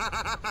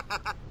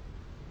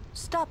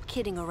 Stop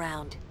kidding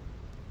around.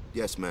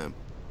 Yes, ma'am.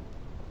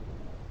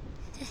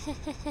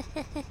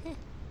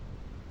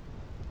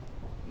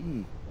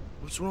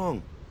 What's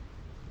wrong?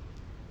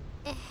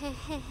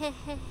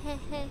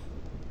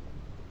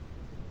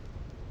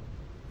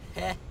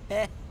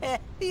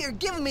 You're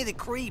giving me the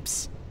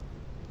creeps.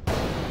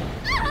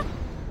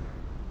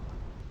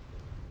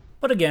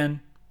 But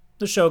again,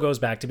 the show goes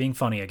back to being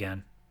funny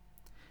again.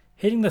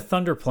 Hitting the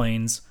Thunder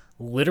Plains,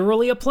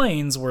 literally a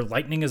plains where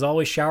lightning is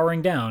always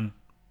showering down,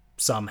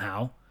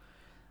 somehow,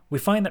 we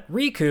find that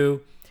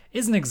Riku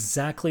isn't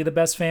exactly the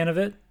best fan of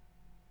it.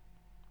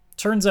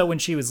 Turns out when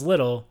she was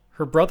little,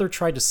 her brother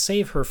tried to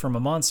save her from a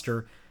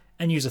monster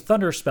and use a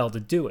thunder spell to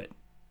do it,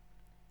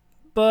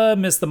 but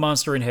missed the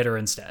monster and hit her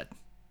instead.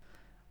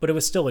 But it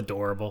was still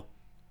adorable,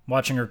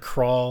 watching her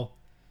crawl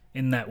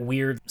in that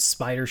weird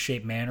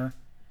spider-shaped manner,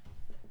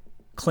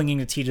 clinging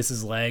to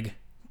Tidus's leg,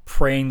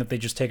 praying that they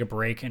just take a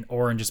break, and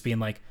Auron just being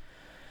like,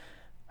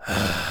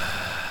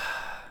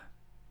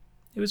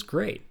 It was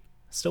great.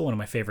 Still one of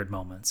my favorite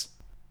moments.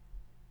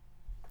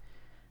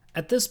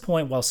 At this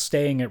point, while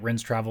staying at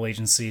Rin's travel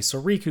agency,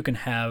 so Riku can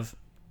have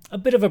a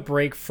bit of a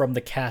break from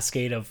the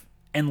cascade of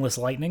endless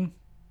lightning,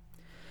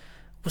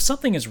 well,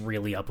 something is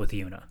really up with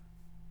Yuna.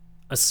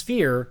 A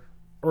sphere,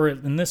 or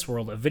in this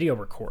world, a video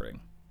recording.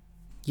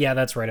 Yeah,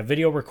 that's right, a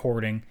video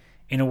recording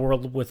in a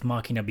world with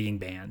Machina being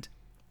banned.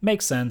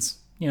 Makes sense,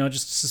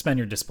 just suspend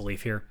your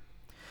disbelief here.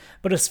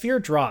 But a sphere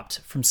dropped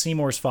from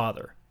Seymour's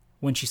father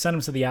when she sent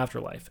him to the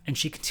afterlife, and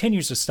she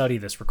continues to study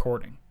this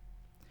recording.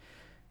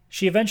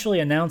 She eventually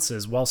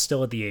announces, while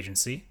still at the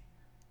agency,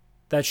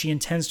 that she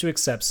intends to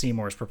accept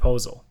Seymour's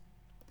proposal.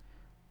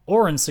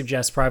 Auron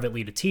suggests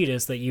privately to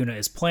Tidus that Yuna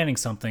is planning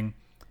something,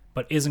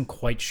 but isn't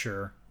quite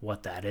sure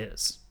what that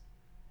is.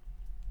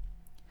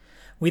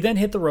 We then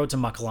hit the road to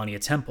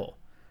Macalania Temple,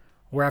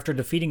 where after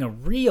defeating a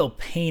real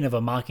pain of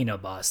a Machina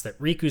boss that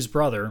Riku's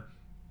brother,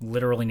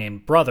 literally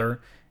named Brother,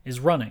 is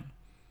running.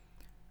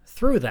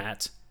 Through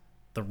that,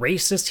 the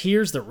racist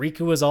hears that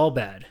Riku is Al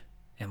Bhed,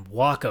 and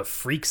Wakka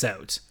freaks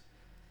out,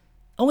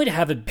 only to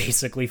have it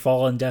basically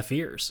fall on deaf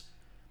ears.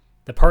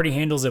 The party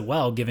handles it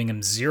well, giving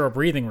him zero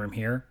breathing room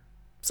here,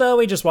 so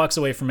he just walks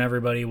away from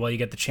everybody while you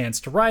get the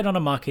chance to ride on a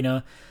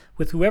Machina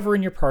with whoever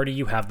in your party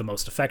you have the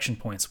most affection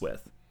points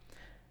with.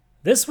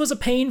 This was a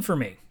pain for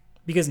me,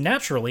 because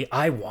naturally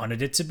I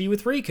wanted it to be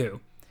with Riku,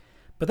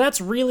 but that's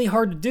really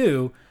hard to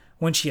do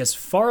when she has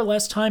far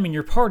less time in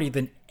your party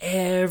than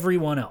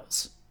everyone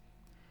else.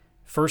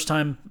 First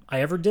time I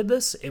ever did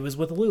this, it was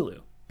with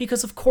Lulu,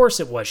 because of course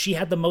it was, she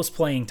had the most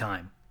playing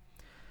time.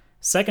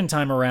 Second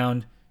time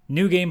around,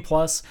 New Game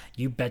Plus,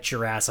 you bet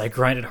your ass I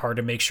grinded hard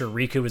to make sure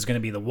Riku was going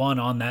to be the one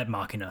on that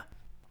Machina.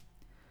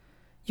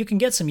 You can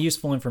get some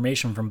useful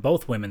information from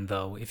both women,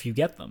 though, if you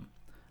get them.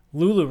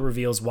 Lulu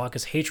reveals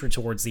Wakka's hatred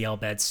towards the Al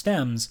Bhed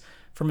stems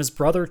from his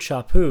brother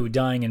Chapu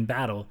dying in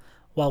battle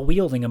while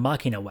wielding a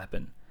Machina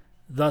weapon,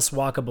 thus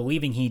Wakka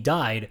believing he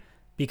died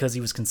because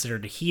he was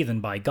considered a heathen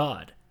by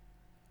God.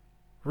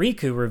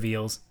 Riku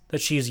reveals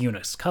that she is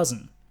Yuna's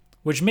cousin,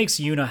 which makes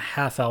Yuna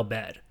half Al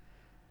Bhed.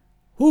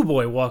 Ooh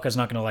boy, Wakka's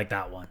not going to like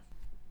that one.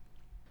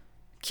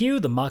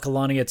 Cue the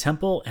Macalania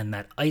Temple and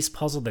that ice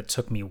puzzle that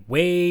took me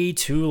way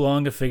too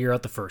long to figure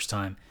out the first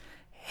time.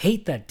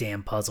 Hate that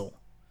damn puzzle.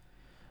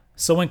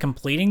 So when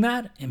completing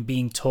that and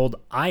being told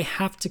I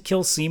have to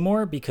kill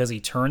Seymour because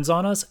he turns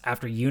on us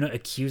after Yuna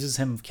accuses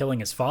him of killing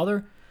his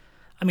father,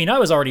 I mean, I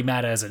was already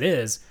mad as it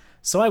is,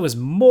 so I was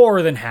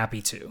more than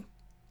happy to.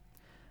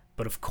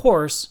 But of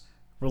course,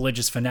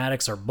 religious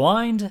fanatics are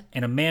blind,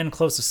 and a man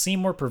close to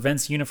Seymour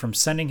prevents Yuna from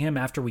sending him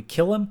after we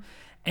kill him,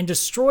 and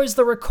destroys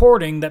the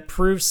recording that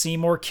proves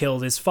Seymour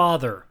killed his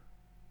father.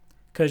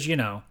 'Cause,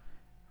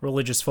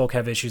 religious folk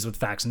have issues with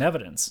facts and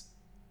evidence.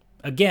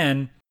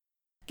 Again,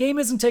 game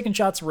isn't taking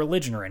shots at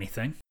religion or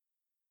anything.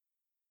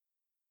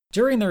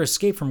 During their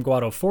escape from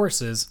Guado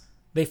forces,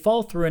 they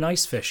fall through an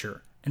ice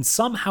fissure, and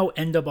somehow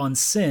end up on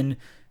Sin,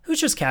 who's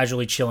just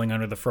casually chilling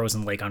under the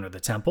frozen lake under the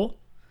temple.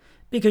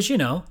 Because,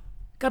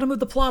 gotta move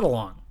the plot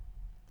along.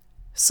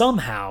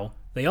 Somehow,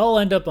 they all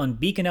end up on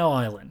Beaconell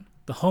Island,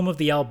 the home of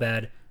the Al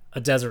Bhed, a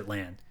desert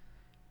land.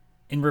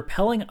 In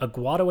repelling a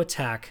Guado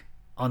attack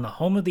on the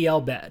home of the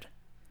Al Bhed,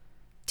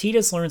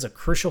 Tidus learns a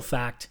crucial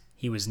fact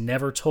he was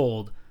never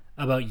told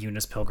about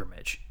Yuna's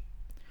pilgrimage.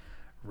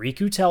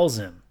 Riku tells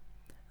him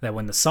that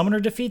when the summoner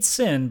defeats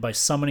Sin by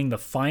summoning the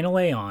final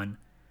Aeon,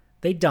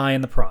 they die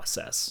in the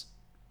process.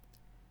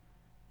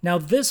 Now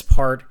this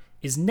part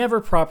is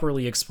never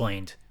properly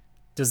explained.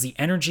 Does the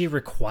energy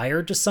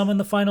required to summon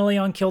the final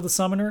Aeon kill the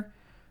summoner?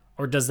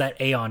 Or does that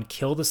Aeon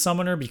kill the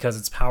summoner because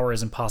its power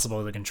is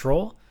impossible to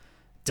control?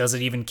 Does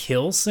it even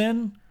kill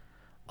Sin?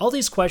 All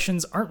these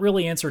questions aren't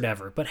really answered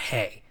ever, but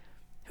hey,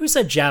 who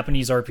said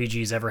Japanese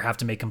RPGs ever have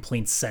to make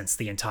complete sense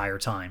the entire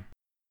time?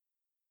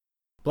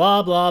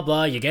 Blah blah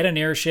blah, you get an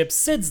airship,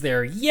 Sid's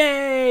there,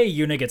 yay!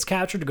 Yuna gets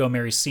captured to go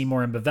marry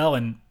Seymour and Bevelle,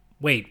 and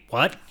wait,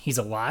 what? He's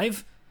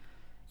alive?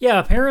 Yeah,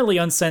 apparently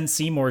unsent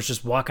Seymour is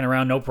just walking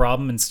around no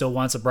problem and still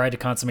wants a bride to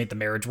consummate the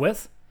marriage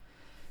with.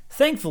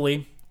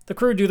 Thankfully, the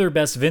crew do their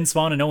best Vince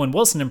Vaughn and Owen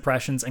Wilson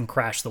impressions and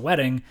crash the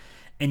wedding,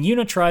 and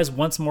Yuna tries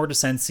once more to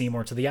send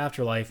Seymour to the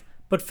afterlife,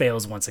 but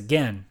fails once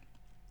again.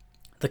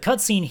 The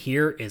cutscene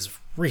here is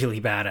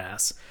really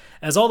badass,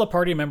 as all the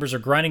party members are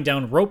grinding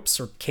down ropes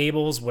or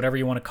cables, whatever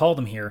you want to call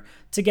them here,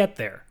 to get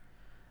there.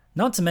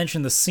 Not to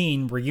mention the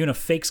scene where Yuna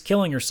fakes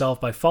killing herself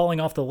by falling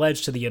off the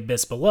ledge to the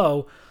abyss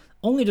below,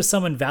 only to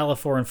summon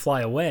Valifor and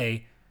fly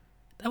away.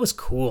 That was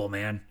cool,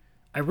 man.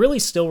 I really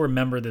still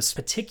remember this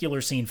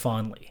particular scene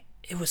fondly.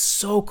 It was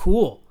so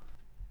cool.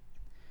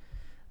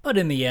 But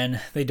in the end,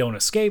 they don't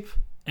escape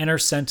and are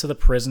sent to the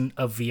prison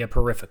of Via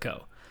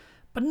Purifico,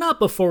 but not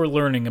before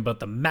learning about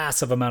the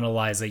massive amount of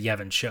lies that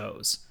Yevon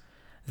shows.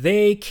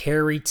 They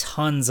carry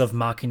tons of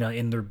Machina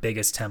in their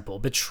biggest temple,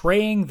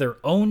 betraying their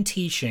own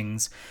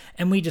teachings,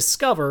 and we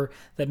discover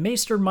that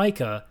Maester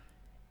Micah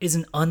is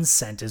an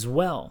unsent as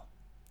well.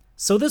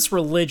 So this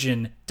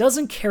religion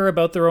doesn't care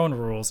about their own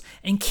rules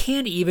and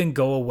can't even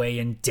go away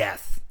in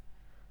death.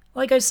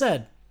 Like I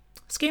said,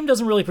 this game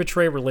doesn't really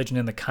portray religion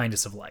in the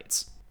kindest of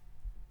lights.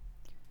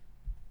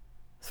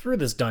 Through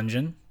this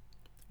dungeon,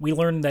 we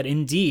learn that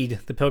indeed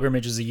the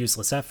pilgrimage is a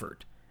useless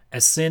effort,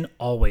 as Sin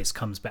always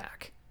comes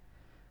back.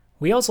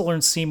 We also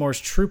learn Seymour's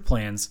true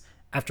plans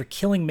after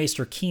killing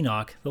Maester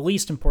Keenock, the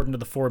least important of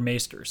the four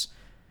maesters.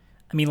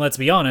 I mean, let's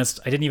be honest,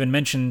 I didn't even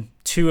mention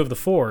 2 of the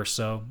 4,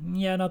 so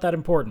yeah, not that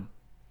important.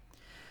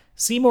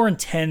 Seymour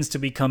intends to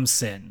become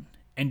Sin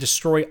and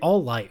destroy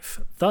all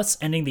life, thus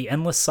ending the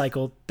endless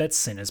cycle that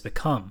Sin has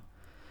become.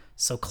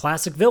 So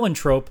classic villain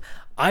trope,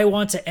 I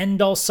want to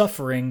end all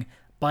suffering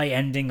by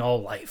ending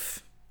all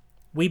life.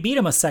 We beat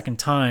him a second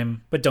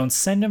time, but don't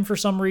send him for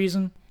some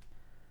reason.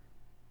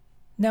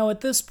 Now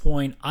at this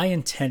point, I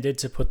intended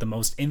to put the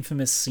most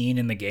infamous scene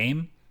in the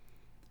game,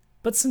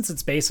 but since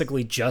it's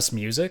basically just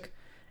music,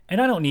 and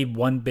I don't need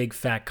one big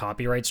fat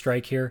copyright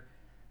strike here,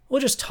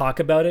 we'll just talk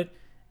about it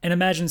and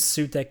imagine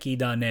Suteki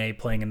Dane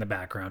playing in the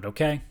background,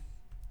 okay?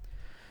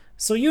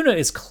 So Yuna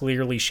is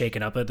clearly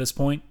shaken up at this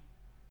point.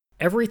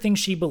 Everything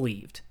she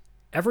believed,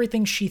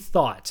 everything she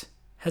thought,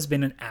 has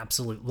been an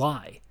absolute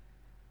lie.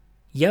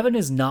 Yevon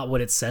is not what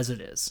it says it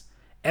is.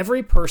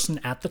 Every person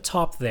at the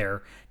top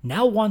there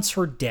now wants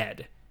her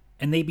dead,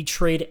 and they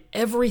betrayed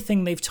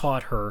everything they've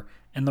taught her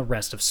and the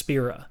rest of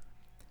Spira.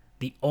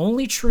 The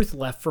only truth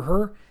left for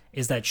her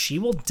is that she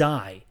will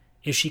die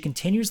if she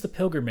continues the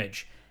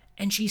pilgrimage,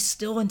 and she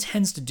still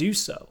intends to do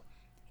so,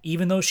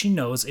 even though she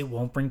knows it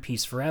won't bring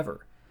peace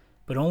forever,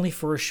 but only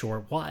for a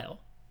short while.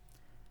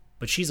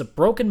 But she's a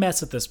broken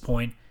mess at this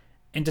point,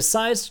 and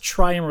decides to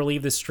try and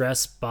relieve the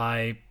stress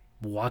by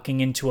walking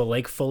into a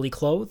lake fully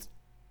clothed.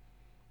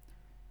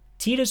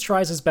 Tidus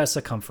tries his best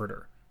to comfort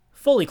her,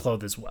 fully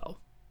clothed as well.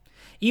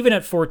 Even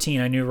at 14,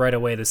 I knew right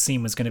away the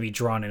scene was going to be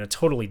drawn in a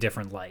totally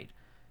different light.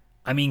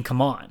 I mean,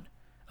 come on.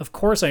 Of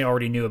course I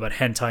already knew about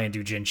hentai and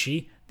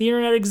doujinshi. The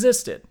internet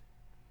existed.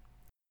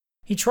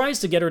 He tries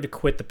to get her to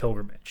quit the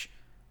pilgrimage,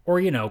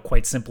 or,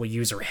 quite simply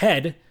use her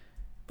head,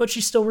 but she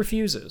still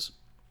refuses,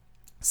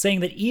 saying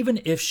that even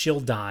if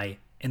she'll die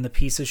and the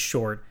peace is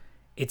short,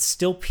 it's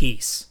still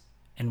peace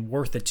and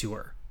worth it to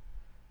her.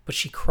 But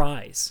she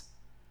cries.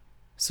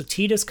 So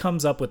Tidus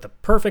comes up with the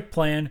perfect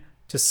plan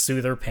to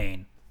soothe her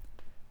pain.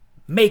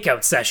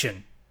 Makeout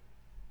session!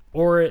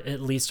 Or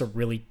at least a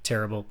really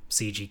terrible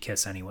CG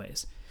kiss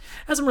anyways.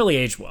 Hasn't really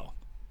aged well.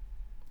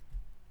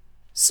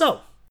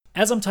 So,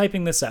 as I'm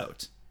typing this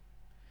out,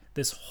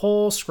 this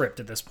whole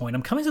script at this point,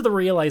 I'm coming to the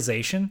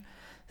realization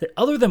that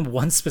other than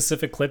one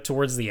specific clip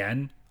towards the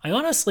end, I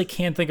honestly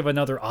can't think of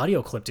another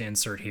audio clip to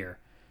insert here.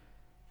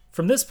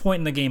 From this point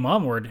in the game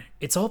onward,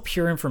 it's all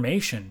pure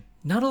information,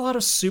 not a lot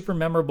of super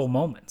memorable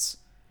moments.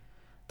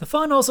 The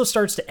fun also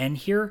starts to end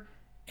here,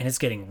 and it's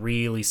getting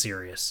really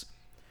serious.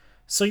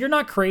 So you're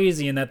not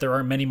crazy in that there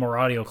aren't many more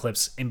audio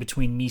clips in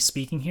between me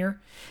speaking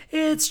here.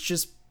 It's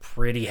just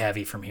pretty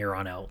heavy from here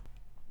on out.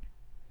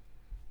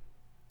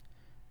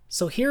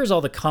 So here's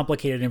all the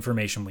complicated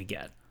information we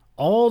get,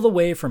 all the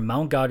way from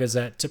Mount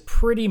Gagazet to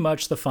pretty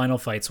much the final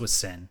fights with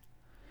Sin.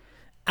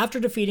 After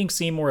defeating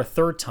Seymour a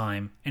third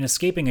time and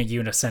escaping a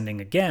Yuna Ascending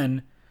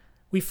again,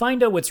 we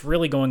find out what's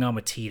really going on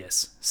with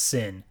Tidus,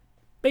 Sin,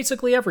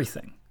 basically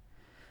everything.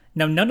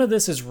 Now none of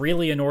this is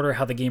really in order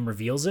how the game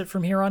reveals it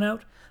from here on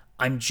out.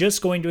 I'm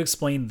just going to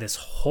explain this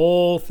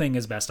whole thing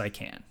as best I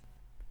can.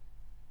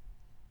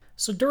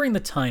 So during the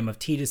time of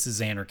Tidus'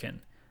 Zanarkand,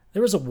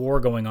 there was a war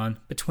going on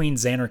between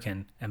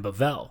Zanarkand and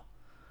Bevelle.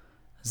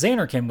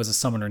 Zanarkand was a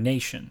summoner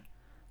nation,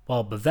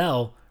 while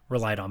Bevelle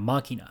relied on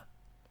Machina.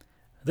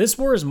 This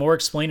war is more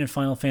explained in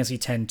Final Fantasy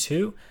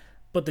X-2,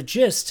 but the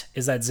gist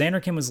is that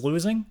Zanarkand was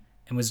losing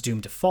and was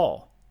doomed to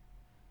fall.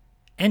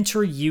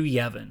 Enter Yu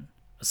Yevon,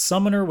 a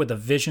summoner with a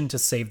vision to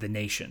save the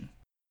nation.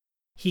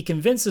 He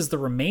convinces the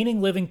remaining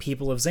living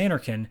people of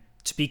Zanarkand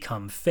to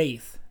become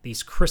Faith,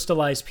 these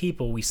crystallized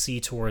people we see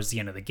towards the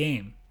end of the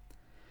game.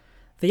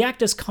 They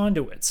act as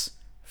conduits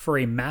for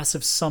a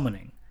massive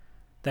summoning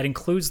that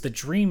includes the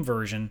dream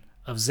version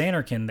of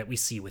Zanarkand that we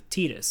see with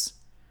Tidus.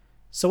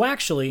 So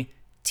actually,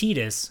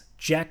 Tidus,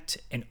 Jecht,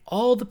 and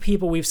all the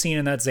people we've seen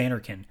in that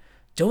Zanarkand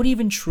don't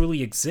even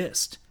truly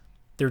exist.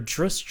 They're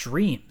just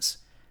dreams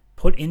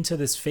put into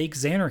this fake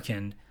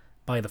Zanarkand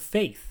by the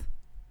Faith.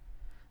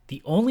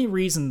 The only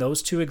reason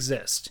those two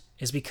exist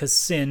is because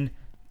Sin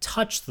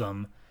touched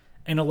them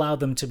and allowed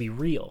them to be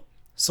real,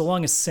 so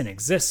long as Sin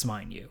exists,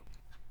 mind you.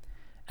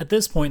 At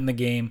this point in the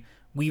game,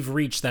 we've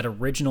reached that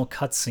original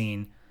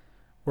cutscene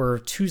where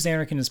 2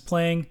 Zanarkand is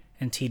playing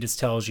and Tidus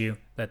tells you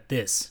that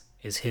this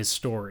is his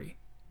story.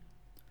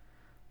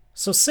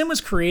 So Sin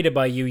was created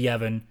by Yu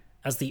Yevon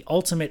as the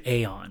ultimate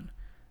Aeon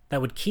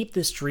that would keep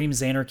this dream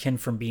Zanarkand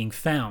from being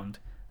found,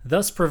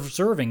 thus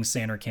preserving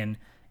Zanarkand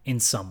in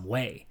some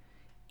way,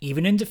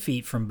 even in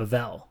defeat from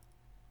Bevelle.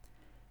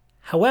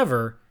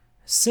 However,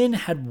 Sin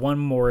had one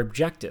more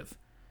objective: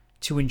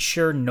 to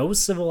ensure no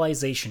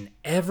civilization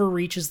ever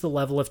reaches the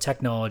level of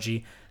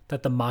technology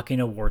that the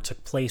Machina War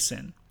took place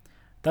in,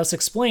 thus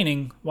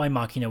explaining why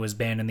Machina was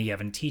banned in the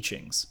Yevon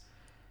teachings.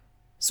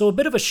 So a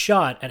bit of a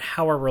shot at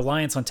how our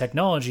reliance on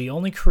technology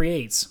only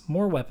creates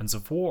more weapons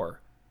of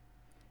war.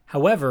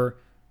 However,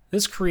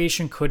 this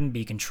creation couldn't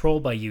be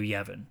controlled by Yu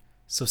Yevon,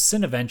 so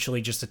Sin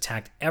eventually just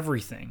attacked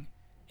everything,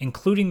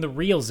 including the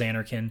real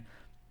Zanarkand,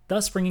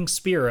 thus bringing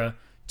Spira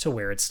to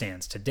where it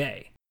stands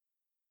today.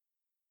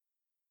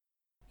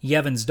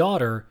 Yevon's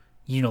daughter,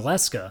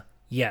 Yunalesca,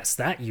 yes,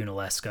 that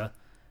Yunalesca,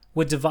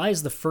 would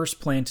devise the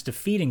first plan to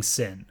defeating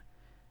Sin,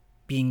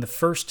 being the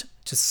first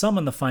to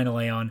summon the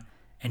final Aeon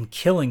and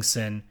killing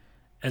Sin,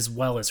 as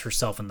well as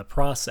herself in the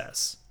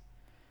process.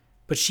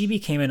 But she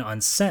became an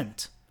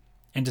unsent,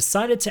 and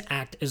decided to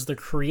act as the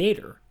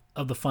creator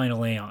of the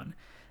final Aeon.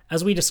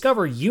 As we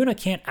discover, Yuna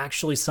can't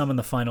actually summon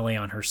the final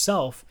Aeon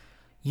herself.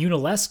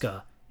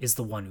 Yunalesca is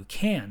the one who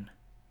can.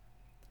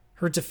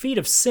 Her defeat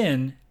of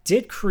Sin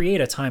did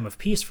create a time of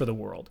peace for the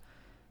world,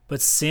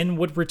 but Sin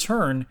would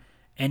return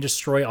and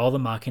destroy all the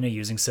Machina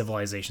using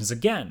civilizations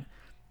again,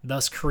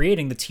 thus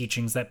creating the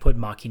teachings that put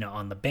Machina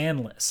on the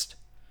ban list.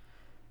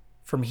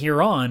 From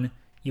here on,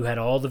 you had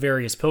all the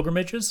various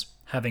pilgrimages,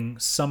 having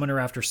summoner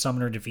after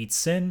summoner defeat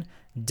Sin,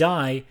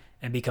 die,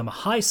 and become a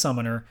high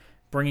summoner,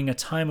 bringing a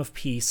time of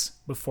peace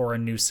before a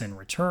new Sin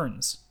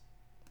returns.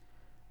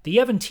 The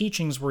Yevon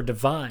teachings were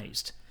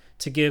devised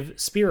to give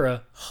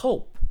Spira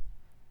hope,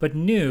 but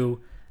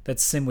knew that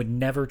Sin would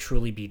never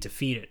truly be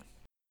defeated.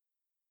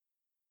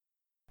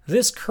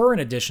 This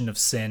current edition of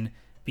Sin,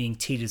 being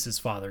Tidus'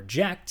 father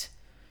Jecht,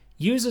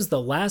 uses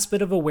the last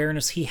bit of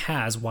awareness he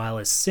has while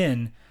as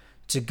Sin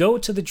to go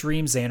to the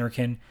Dream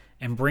Zanarkand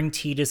and bring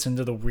Tidus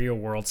into the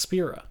real-world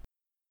Spira.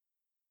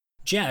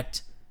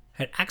 Jecht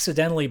had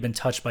accidentally been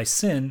touched by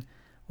Sin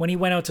when he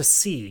went out to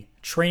sea,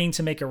 training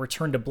to make a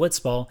return to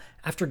Blitzball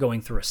after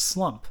going through a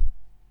slump.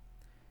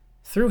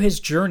 Through his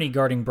journey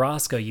guarding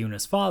Braska,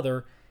 Yuna's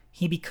father,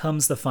 he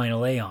becomes the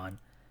final Aeon,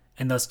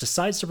 and thus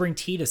decides to bring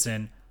Tidus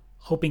in,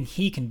 hoping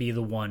he can be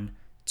the one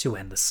to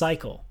end the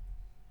cycle.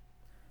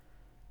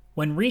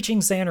 When reaching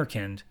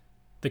Zanarkand,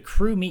 the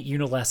crew meet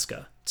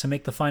Yunalesca to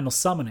make the final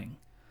summoning,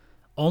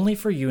 only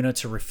for Yuna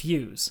to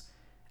refuse,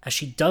 as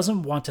she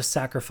doesn't want to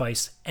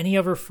sacrifice any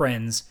of her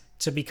friends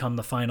to become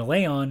the final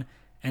Aeon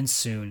and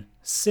soon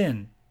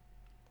Sin.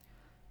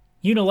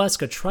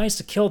 Yunalesca tries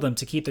to kill them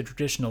to keep the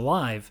tradition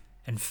alive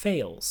and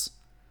fails,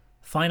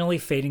 finally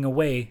fading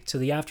away to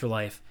the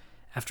afterlife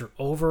after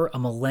over a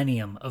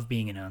millennium of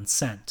being an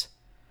Unsent.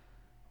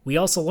 We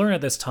also learn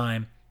at this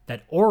time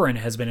that Orin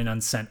has been an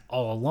Unsent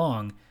all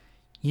along,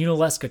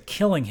 Yunalesca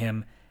killing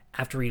him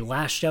after he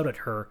lashed out at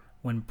her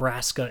when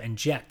Braska and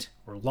Jecht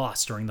were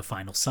lost during the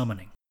final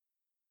summoning.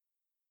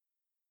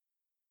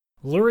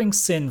 Luring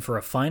Sin for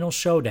a final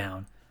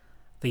showdown,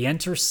 they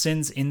enter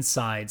Sin's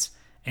insides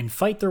and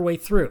fight their way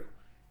through,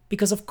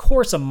 because of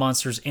course a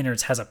monster's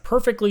innards has a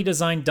perfectly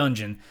designed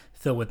dungeon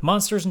filled with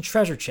monsters and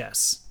treasure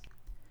chests.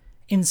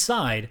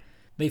 Inside,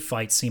 they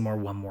fight Seymour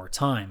one more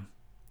time.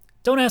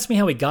 Don't ask me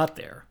how he got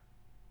there,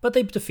 but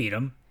they defeat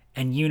him,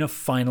 and Yuna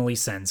finally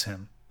sends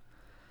him.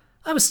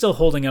 I was still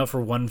holding out for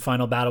one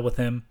final battle with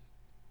him.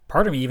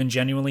 Part of me even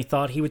genuinely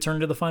thought he would turn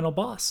into the final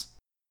boss.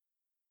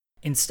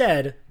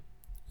 Instead,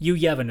 Yu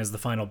Yevon is the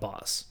final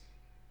boss.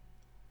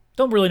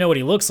 Don't really know what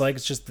he looks like,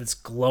 it's just this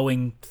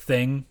glowing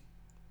thing.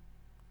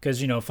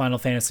 Because, Final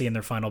Fantasy and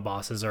their final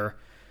bosses are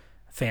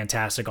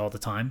fantastic all the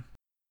time.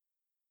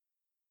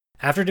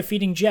 After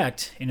defeating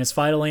Jecht in his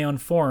final Aeon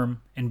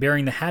form and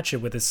burying the hatchet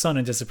with his son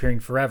and disappearing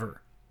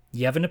forever,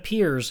 Yevon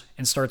appears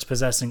and starts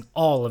possessing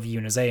all of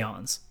Yuna's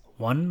Aeons,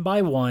 one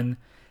by one,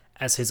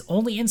 as his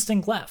only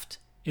instinct left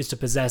is to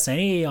possess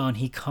any Aeon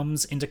he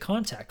comes into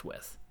contact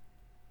with.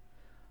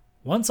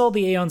 Once all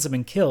the Aeons have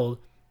been killed,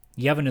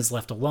 Yevon is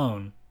left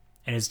alone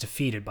and is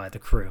defeated by the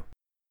crew.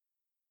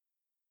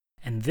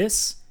 And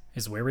this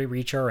is where we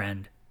reach our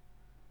end.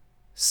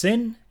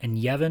 Sin and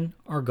Yevon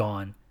are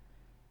gone,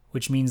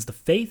 which means the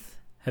Faith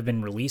have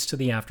been released to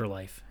the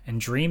afterlife,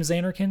 and Dream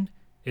Zanarkand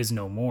is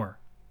no more.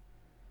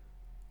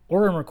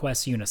 Orin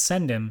requests Yuna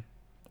send him,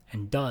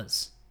 and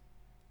does,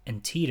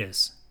 and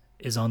Tidus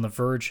is on the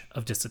verge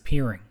of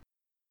disappearing.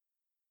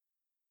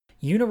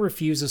 Yuna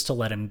refuses to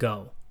let him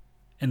go,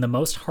 and the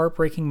most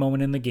heartbreaking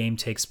moment in the game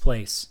takes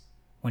place,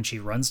 when she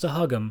runs to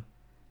hug him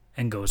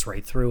and goes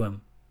right through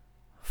him,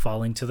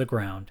 falling to the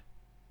ground.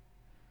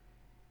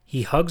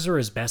 He hugs her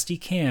as best he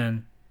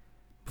can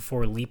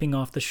before leaping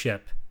off the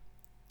ship,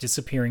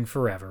 disappearing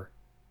forever.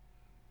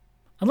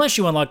 Unless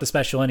you unlock the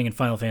special ending in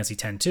Final Fantasy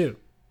X-2.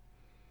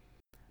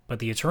 But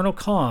the eternal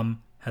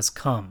calm has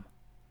come,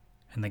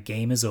 and the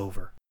game is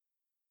over.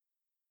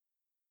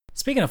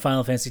 Speaking of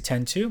Final Fantasy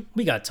X-2,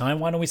 we got time,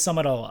 why don't we sum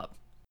it all up?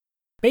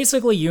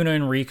 Basically, Yuna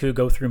and Rikku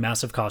go through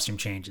massive costume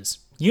changes.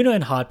 Yuna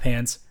in hot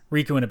pants,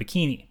 Rikku in a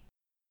bikini.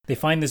 They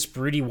find this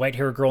broody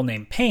white-haired girl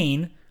named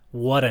Pain,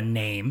 what a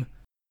name,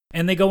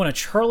 and they go on a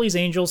Charlie's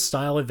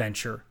Angels-style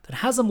adventure that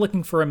has them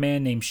looking for a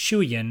man named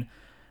Shuyin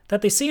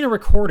that they see in a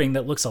recording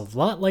that looks a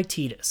lot like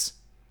Tidus.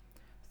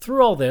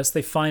 Through all this,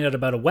 they find out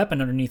about a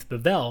weapon underneath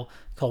Bevelle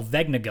called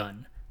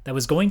Vegnagun that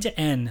was going to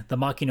end the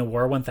Machina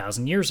War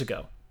 1,000 years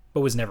ago,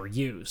 but was never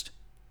used.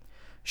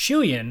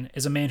 Shuyin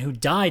is a man who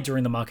died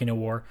during the Machina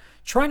War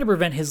trying to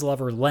prevent his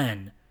lover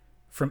Len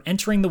from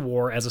entering the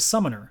war as a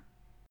summoner.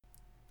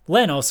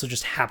 Len also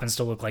just happens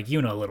to look like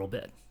Yuna a little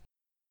bit.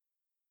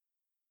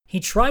 He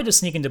tried to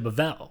sneak into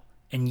Bevelle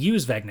and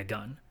use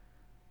Vegnagun,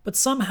 but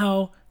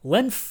somehow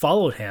Len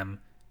followed him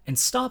and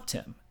stopped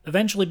him,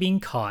 eventually being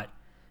caught,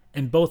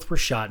 and both were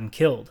shot and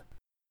killed.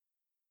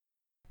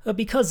 But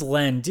because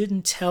Len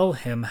didn't tell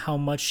him how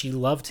much she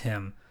loved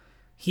him,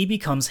 he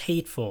becomes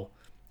hateful,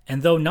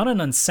 and though not an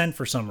Unsent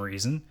for some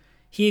reason,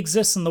 he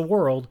exists in the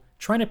world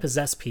trying to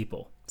possess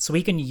people, so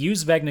he can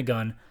use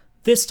Vegnagun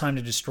this time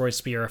to destroy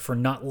Spira for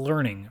not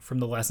learning from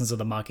the lessons of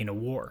the Machina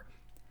War.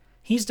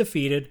 He's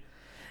defeated,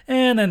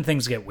 and then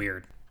things get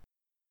weird.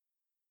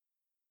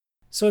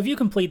 So if you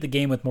complete the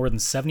game with more than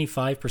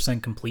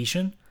 75%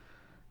 completion,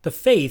 the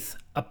Faith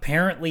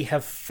apparently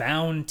have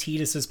found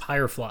Tidus'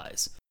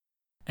 Pyreflies,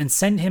 and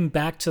send him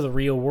back to the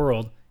real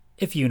world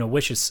if Yuna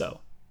wishes so.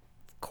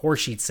 Of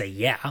course she'd say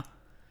yeah.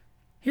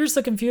 Here's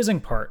the confusing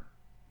part.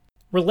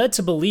 We're led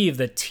to believe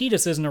that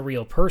Tidus isn't a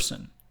real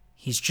person.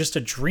 He's just a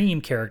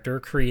dream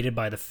character created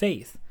by the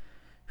Faith,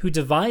 who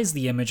devised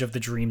the image of the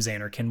Dream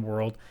Zanarkand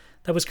world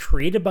that was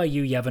created by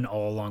Yu Yevon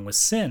all along with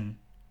Sin.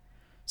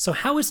 So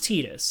how is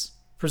Tidus,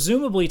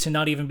 presumably to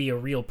not even be a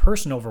real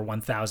person over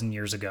 1,000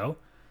 years ago,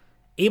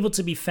 able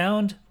to be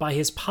found by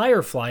his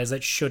Pyreflies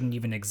that shouldn't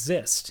even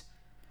exist?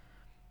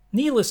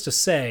 Needless to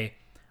say,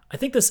 I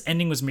think this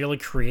ending was merely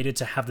created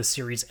to have the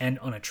series end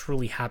on a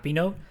truly happy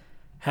note,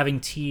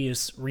 having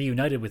Tidus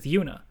reunited with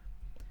Yuna.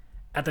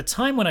 At the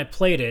time when I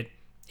played it,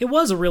 it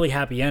was a really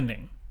happy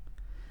ending.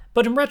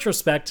 But in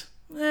retrospect,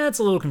 it's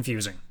a little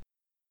confusing.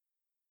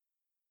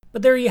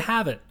 But there you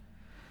have it.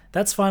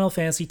 That's Final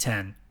Fantasy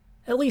X,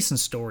 at least in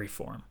story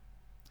form.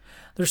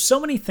 There's so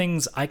many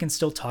things I can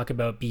still talk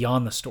about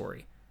beyond the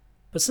story,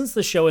 but since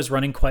the show is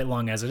running quite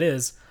long as it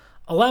is,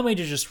 allow me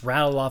to just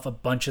rattle off a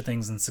bunch of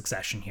things in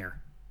succession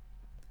here.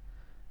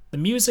 The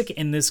music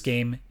in this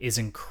game is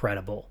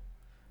incredible.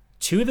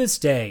 To this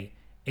day,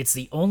 It's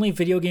the only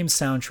video game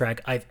soundtrack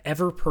I've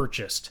ever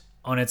purchased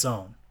on its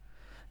own.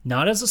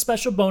 Not as a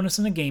special bonus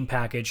in a game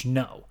package,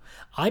 no.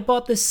 I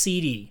bought this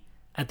CD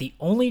at the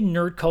only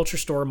nerd culture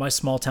store my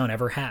small town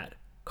ever had,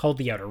 called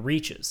The Outer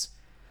Reaches.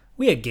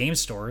 We had game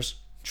stores,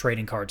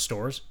 trading card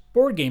stores,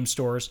 board game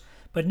stores,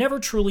 but never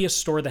truly a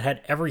store that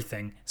had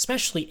everything,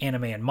 especially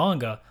anime and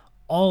manga,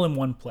 all in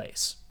one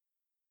place.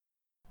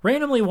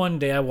 Randomly one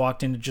day I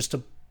walked in just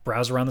to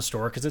browse around the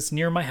store because it's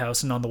near my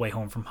house and on the way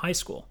home from high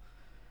school.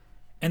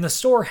 And the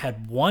store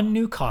had one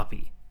new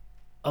copy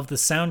of the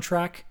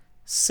soundtrack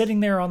sitting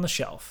there on the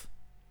shelf.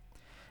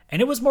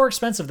 And it was more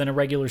expensive than a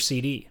regular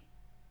CD.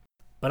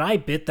 But I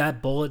bit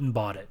that bullet and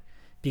bought it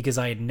because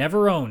I had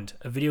never owned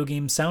a video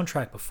game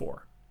soundtrack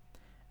before.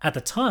 At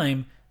the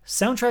time,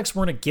 soundtracks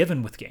weren't a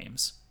given with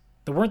games.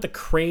 There weren't the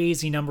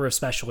crazy number of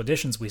special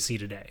editions we see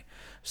today,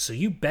 so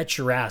you bet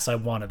your ass I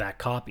wanted that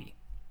copy.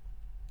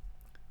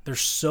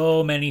 There's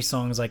so many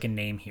songs I can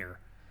name here.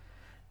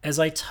 As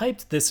I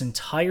typed this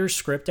entire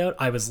script out,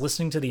 I was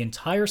listening to the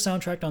entire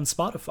soundtrack on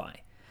Spotify,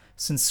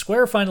 since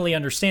Square finally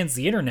understands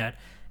the internet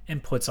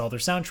and puts all their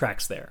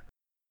soundtracks there.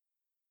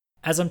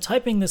 As I'm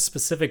typing this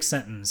specific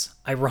sentence,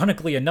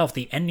 ironically enough,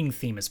 the ending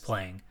theme is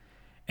playing,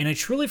 and I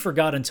truly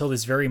forgot until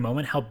this very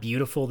moment how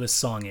beautiful this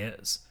song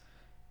is.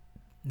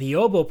 The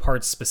oboe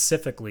parts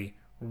specifically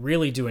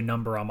really do a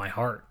number on my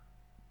heart.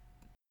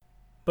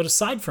 But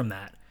aside from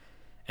that,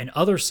 and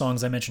other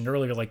songs I mentioned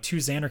earlier like To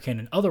Xanarkand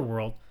and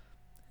Otherworld,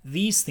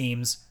 these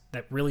themes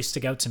that really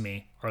stick out to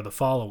me are the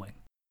following.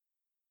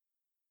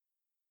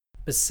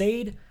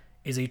 Besaid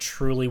is a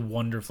truly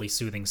wonderfully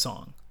soothing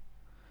song.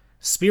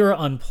 Spira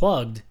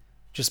Unplugged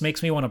just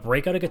makes me want to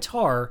break out a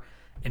guitar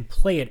and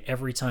play it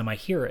every time I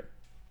hear it.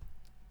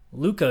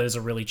 Luca is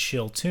a really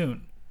chill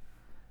tune.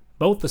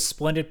 Both the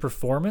Splendid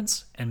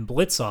Performance and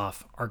Blitz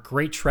Off are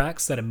great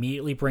tracks that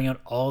immediately bring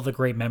out all the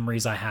great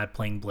memories I had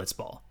playing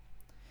Blitzball.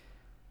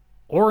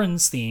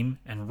 Auron's theme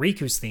and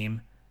Riku's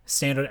theme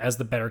stand out as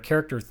the better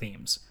character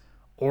themes,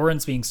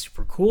 Auron's being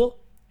super cool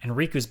and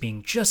Riku's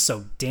being just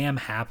so damn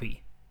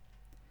happy.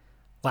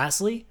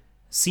 Lastly,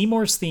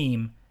 Seymour's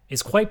theme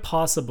is quite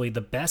possibly the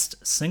best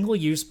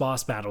single-use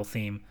boss battle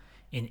theme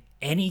in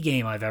any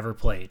game I've ever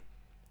played.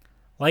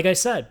 Like I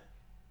said,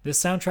 this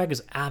soundtrack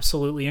is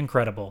absolutely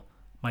incredible,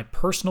 my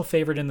personal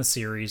favorite in the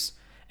series,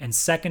 and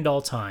second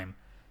all time,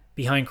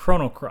 behind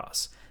Chrono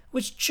Cross,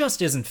 which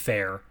just isn't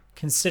fair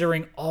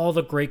considering all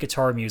the great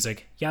guitar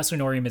music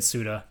Yasunori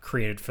Mitsuda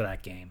created for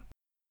that game.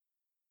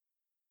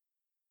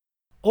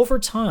 Over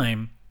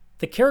time,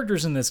 the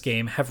characters in this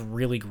game have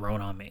really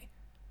grown on me.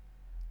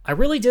 I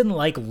really didn't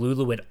like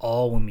Lulu at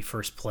all when we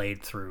first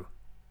played through,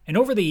 and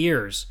over the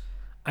years,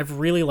 I've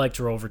really liked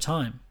her over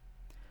time.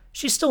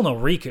 She's still no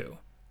Riku,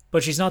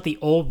 but she's not the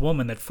old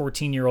woman that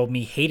 14-year-old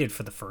me hated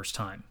for the first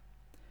time.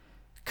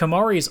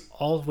 Kamari's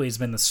always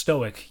been the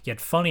stoic, yet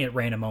funny at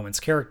random moments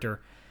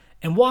character,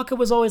 and Wakka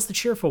was always the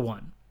cheerful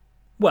one.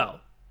 Well,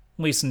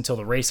 at least until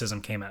the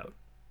racism came out.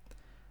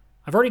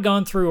 I've already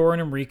gone through Auron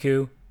and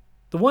Riku.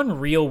 The one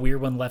real weird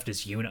one left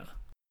is Yuna.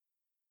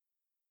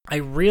 I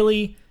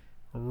really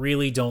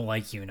don't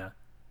like Yuna.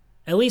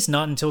 At least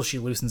not until she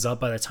loosens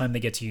up by the time they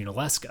get to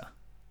Yunalesca.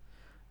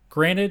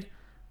 Granted,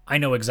 I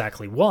know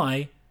exactly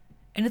why,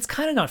 and it's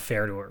kind of not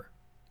fair to her.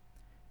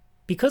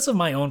 Because of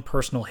my own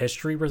personal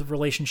history with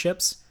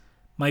relationships,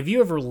 my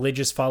view of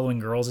religious following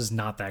girls is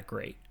not that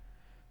great.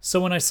 So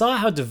when I saw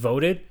how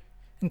devoted,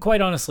 and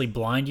quite honestly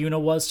blind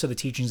Yuna was to the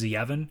teachings of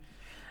Yevon,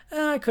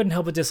 I couldn't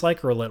help but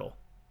dislike her a little.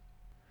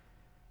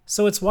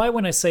 So it's why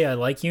when I say I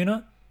like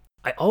Yuna,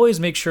 I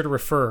always make sure to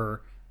refer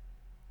her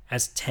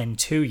as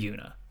 10-2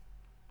 Yuna.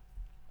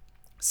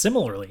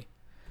 Similarly,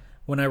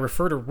 when I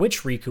refer to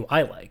which Riku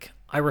I like,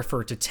 I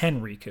refer to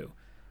 10 Riku.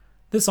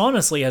 This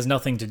honestly has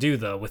nothing to do,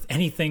 though, with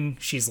anything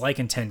she's like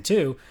in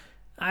 10-2.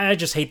 I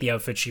just hate the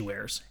outfit she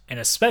wears,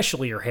 and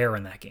especially her hair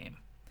in that game.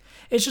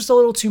 It's just a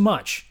little too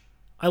much.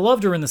 I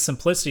loved her in the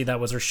simplicity that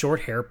was her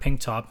short hair,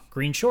 pink top,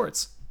 green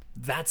shorts.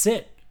 That's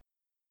it.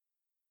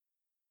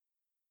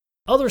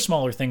 Other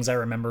smaller things I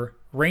remember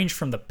range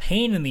from the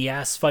pain in the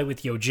ass fight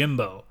with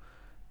Yojimbo,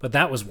 but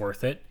that was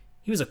worth it.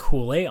 He was a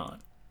cool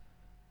Aeon.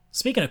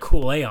 Speaking of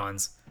cool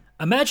Aeons,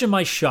 imagine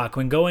my shock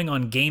when going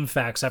on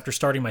GameFAQs after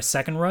starting my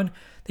second run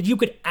that you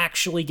could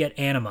actually get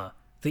Anima,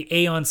 the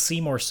Aeon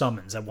Seymour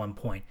summons at one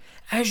point,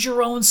 as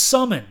your own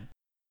summon.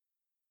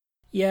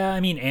 Yeah, I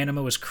mean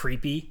Anima was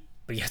creepy,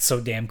 but yet so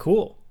damn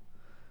cool.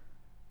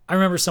 I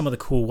remember some of the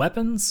cool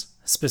weapons,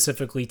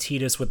 specifically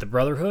Tidus with the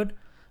Brotherhood,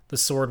 the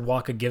sword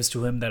Wakka gives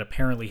to him that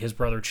apparently his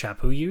brother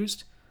Chappu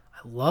used. I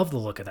love the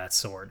look of that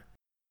sword.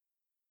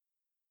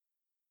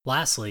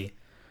 Lastly,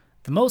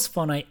 the most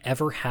fun I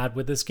ever had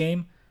with this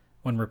game,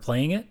 when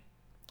replaying it,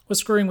 was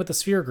screwing with the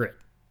sphere grid.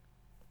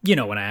 You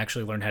know, when I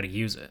actually learned how to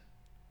use it.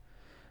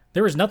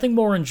 There is nothing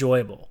more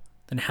enjoyable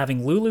than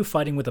having Lulu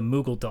fighting with a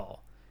Moogle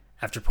doll,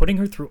 after putting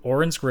her through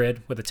Auron's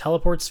grid with a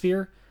teleport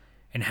sphere,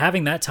 and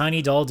having that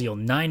tiny doll deal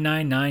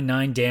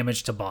 9999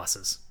 damage to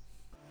bosses.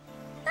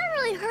 That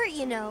really hurt,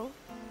 you know.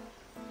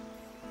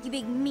 You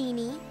big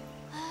meanie.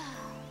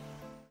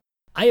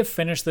 I have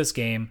finished this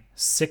game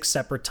 6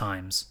 separate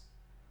times.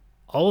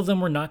 All of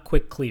them were not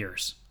quick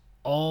clears.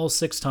 All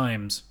 6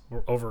 times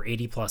were over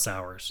 80 plus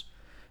hours,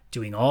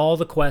 doing all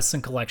the quests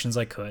and collections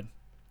I could.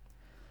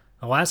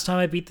 The last time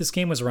I beat this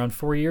game was around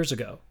 4 years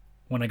ago,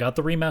 when I got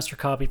the remaster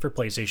copy for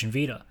PlayStation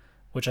Vita,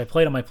 which I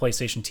played on my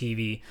PlayStation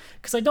TV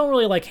because I don't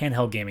really like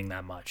handheld gaming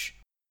that much.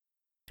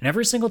 And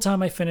every single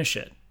time I finish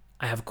it,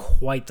 I have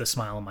quite the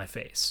smile on my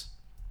face.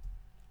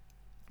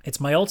 It's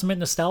my ultimate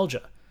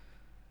nostalgia.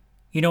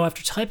 You know,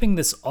 after typing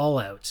this all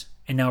out,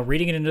 and now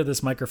reading it into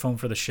this microphone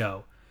for the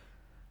show,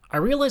 I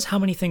realize how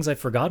many things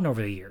I've forgotten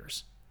over the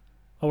years,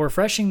 while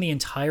refreshing the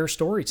entire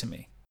story to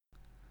me.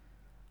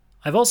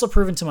 I've also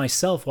proven to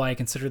myself why I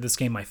consider this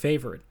game my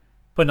favorite,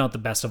 but not the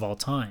best of all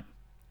time.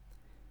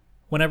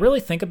 When I really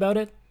think about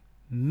it,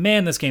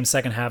 man, this game's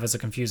second half is a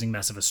confusing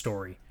mess of a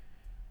story.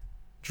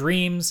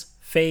 Dreams,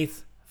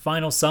 faith,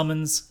 final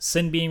summons,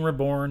 sin being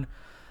reborn,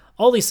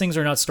 all these things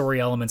are not story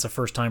elements a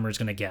first-timer is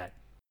going to get.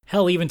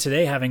 Hell, even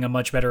today, having a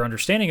much better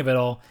understanding of it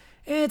all,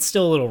 it's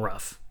still a little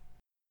rough.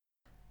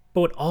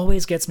 But what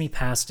always gets me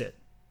past it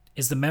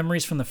is the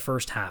memories from the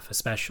first half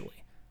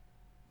especially.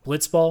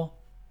 Blitzball,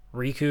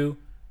 Riku,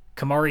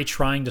 Kamari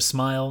trying to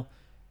smile,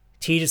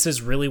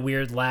 Tidus's really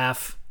weird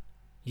laugh.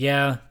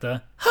 Yeah,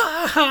 the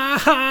ha ha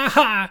ha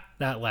ha,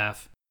 that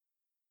laugh.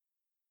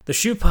 The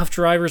Shoe Puff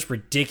driver's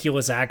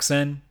ridiculous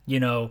accent, you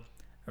know,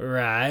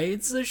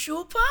 rides the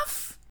Shoe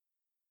Puff?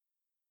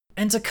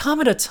 And to come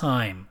at a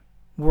time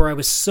where I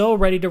was so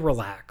ready to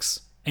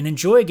relax and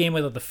enjoy a game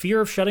without the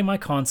fear of shutting my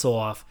console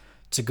off,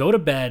 to go to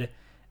bed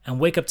and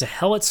wake up to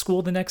hell at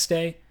school the next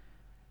day,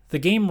 the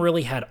game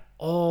really had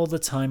all the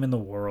time in the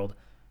world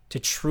to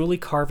truly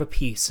carve a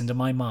piece into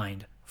my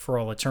mind for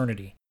all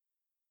eternity.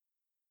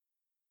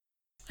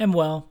 And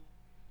well,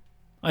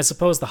 I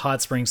suppose the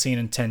hot spring scene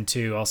in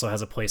 10-2 also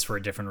has a place for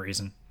a different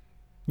reason.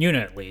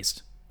 Yuna, at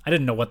least. I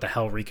didn't know what the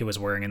hell Riku was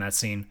wearing in that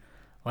scene.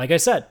 Like I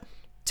said,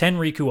 10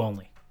 Riku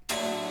only.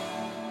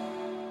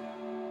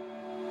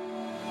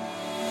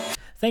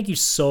 Thank you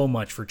so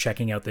much for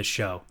checking out this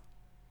show.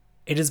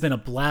 It has been a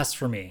blast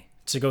for me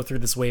to go through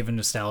this wave of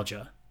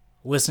nostalgia,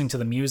 listening to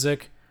the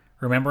music,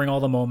 remembering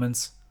all the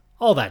moments,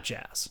 all that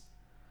jazz.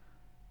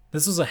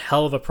 This was a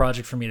hell of a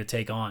project for me to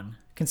take on,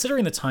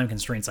 considering the time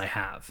constraints I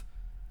have.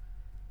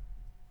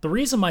 The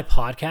reason my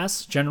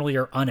podcasts generally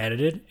are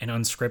unedited and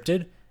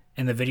unscripted,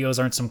 and the videos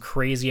aren't some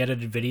crazy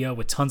edited video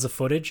with tons of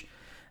footage,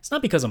 it's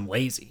not because I'm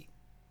lazy,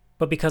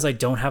 but because I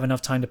don't have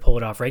enough time to pull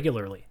it off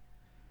regularly.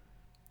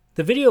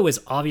 The video is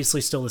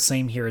obviously still the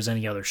same here as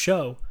any other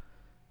show,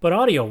 but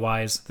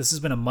audio-wise, this has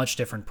been a much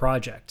different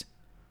project.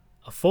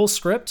 A full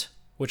script,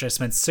 which I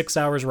spent 6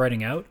 hours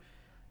writing out,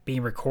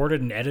 being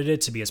recorded and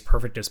edited to be as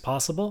perfect as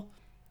possible.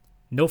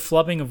 No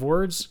flubbing of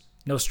words,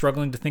 no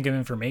struggling to think of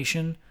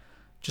information,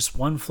 just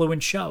one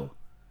fluent show.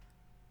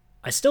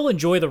 I still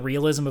enjoy the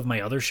realism of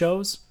my other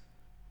shows,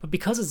 but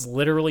because it's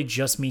literally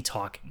just me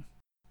talking.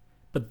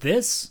 But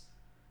this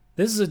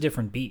is a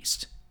different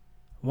beast.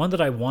 One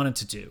that I wanted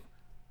to do,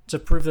 to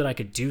prove that I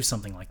could do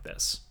something like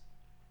this.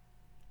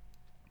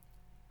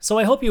 So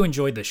I hope you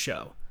enjoyed this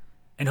show,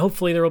 and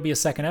hopefully there will be a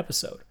second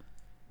episode.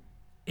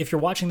 If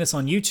you're watching this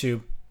on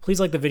YouTube, please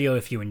like the video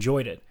if you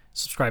enjoyed it,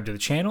 subscribe to the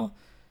channel,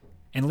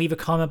 and leave a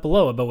comment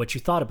below about what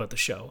you thought about the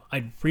show.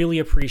 I'd really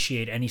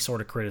appreciate any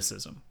sort of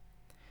criticism.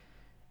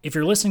 If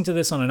you're listening to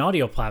this on an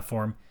audio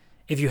platform,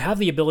 if you have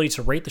the ability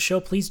to rate the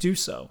show, please do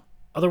so.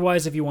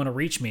 Otherwise, if you want to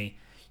reach me,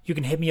 you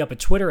can hit me up at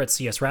Twitter at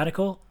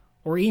csradical,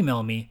 or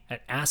email me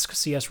at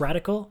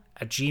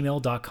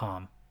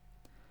askcsradical@gmail.com.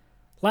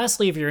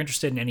 Lastly, if you're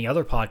interested in any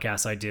other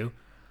podcasts I do,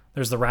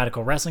 there's the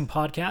Radical Wrestling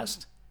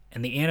Podcast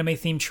and the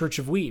anime-themed Church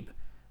of Weeb,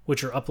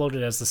 which are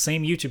uploaded as the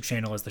same YouTube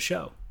channel as the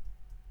show.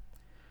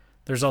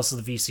 There's also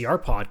the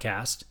VCR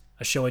Podcast,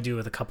 a show I do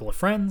with a couple of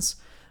friends,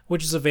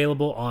 which is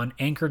available on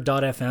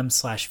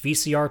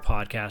anchor.fm/VCR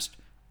podcast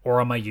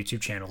or on my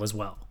YouTube channel as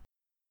well.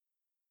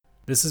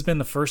 This has been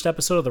the first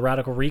episode of the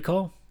Radical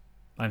Recall.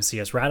 I'm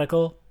CS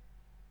Radical,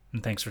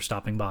 and thanks for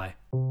stopping by.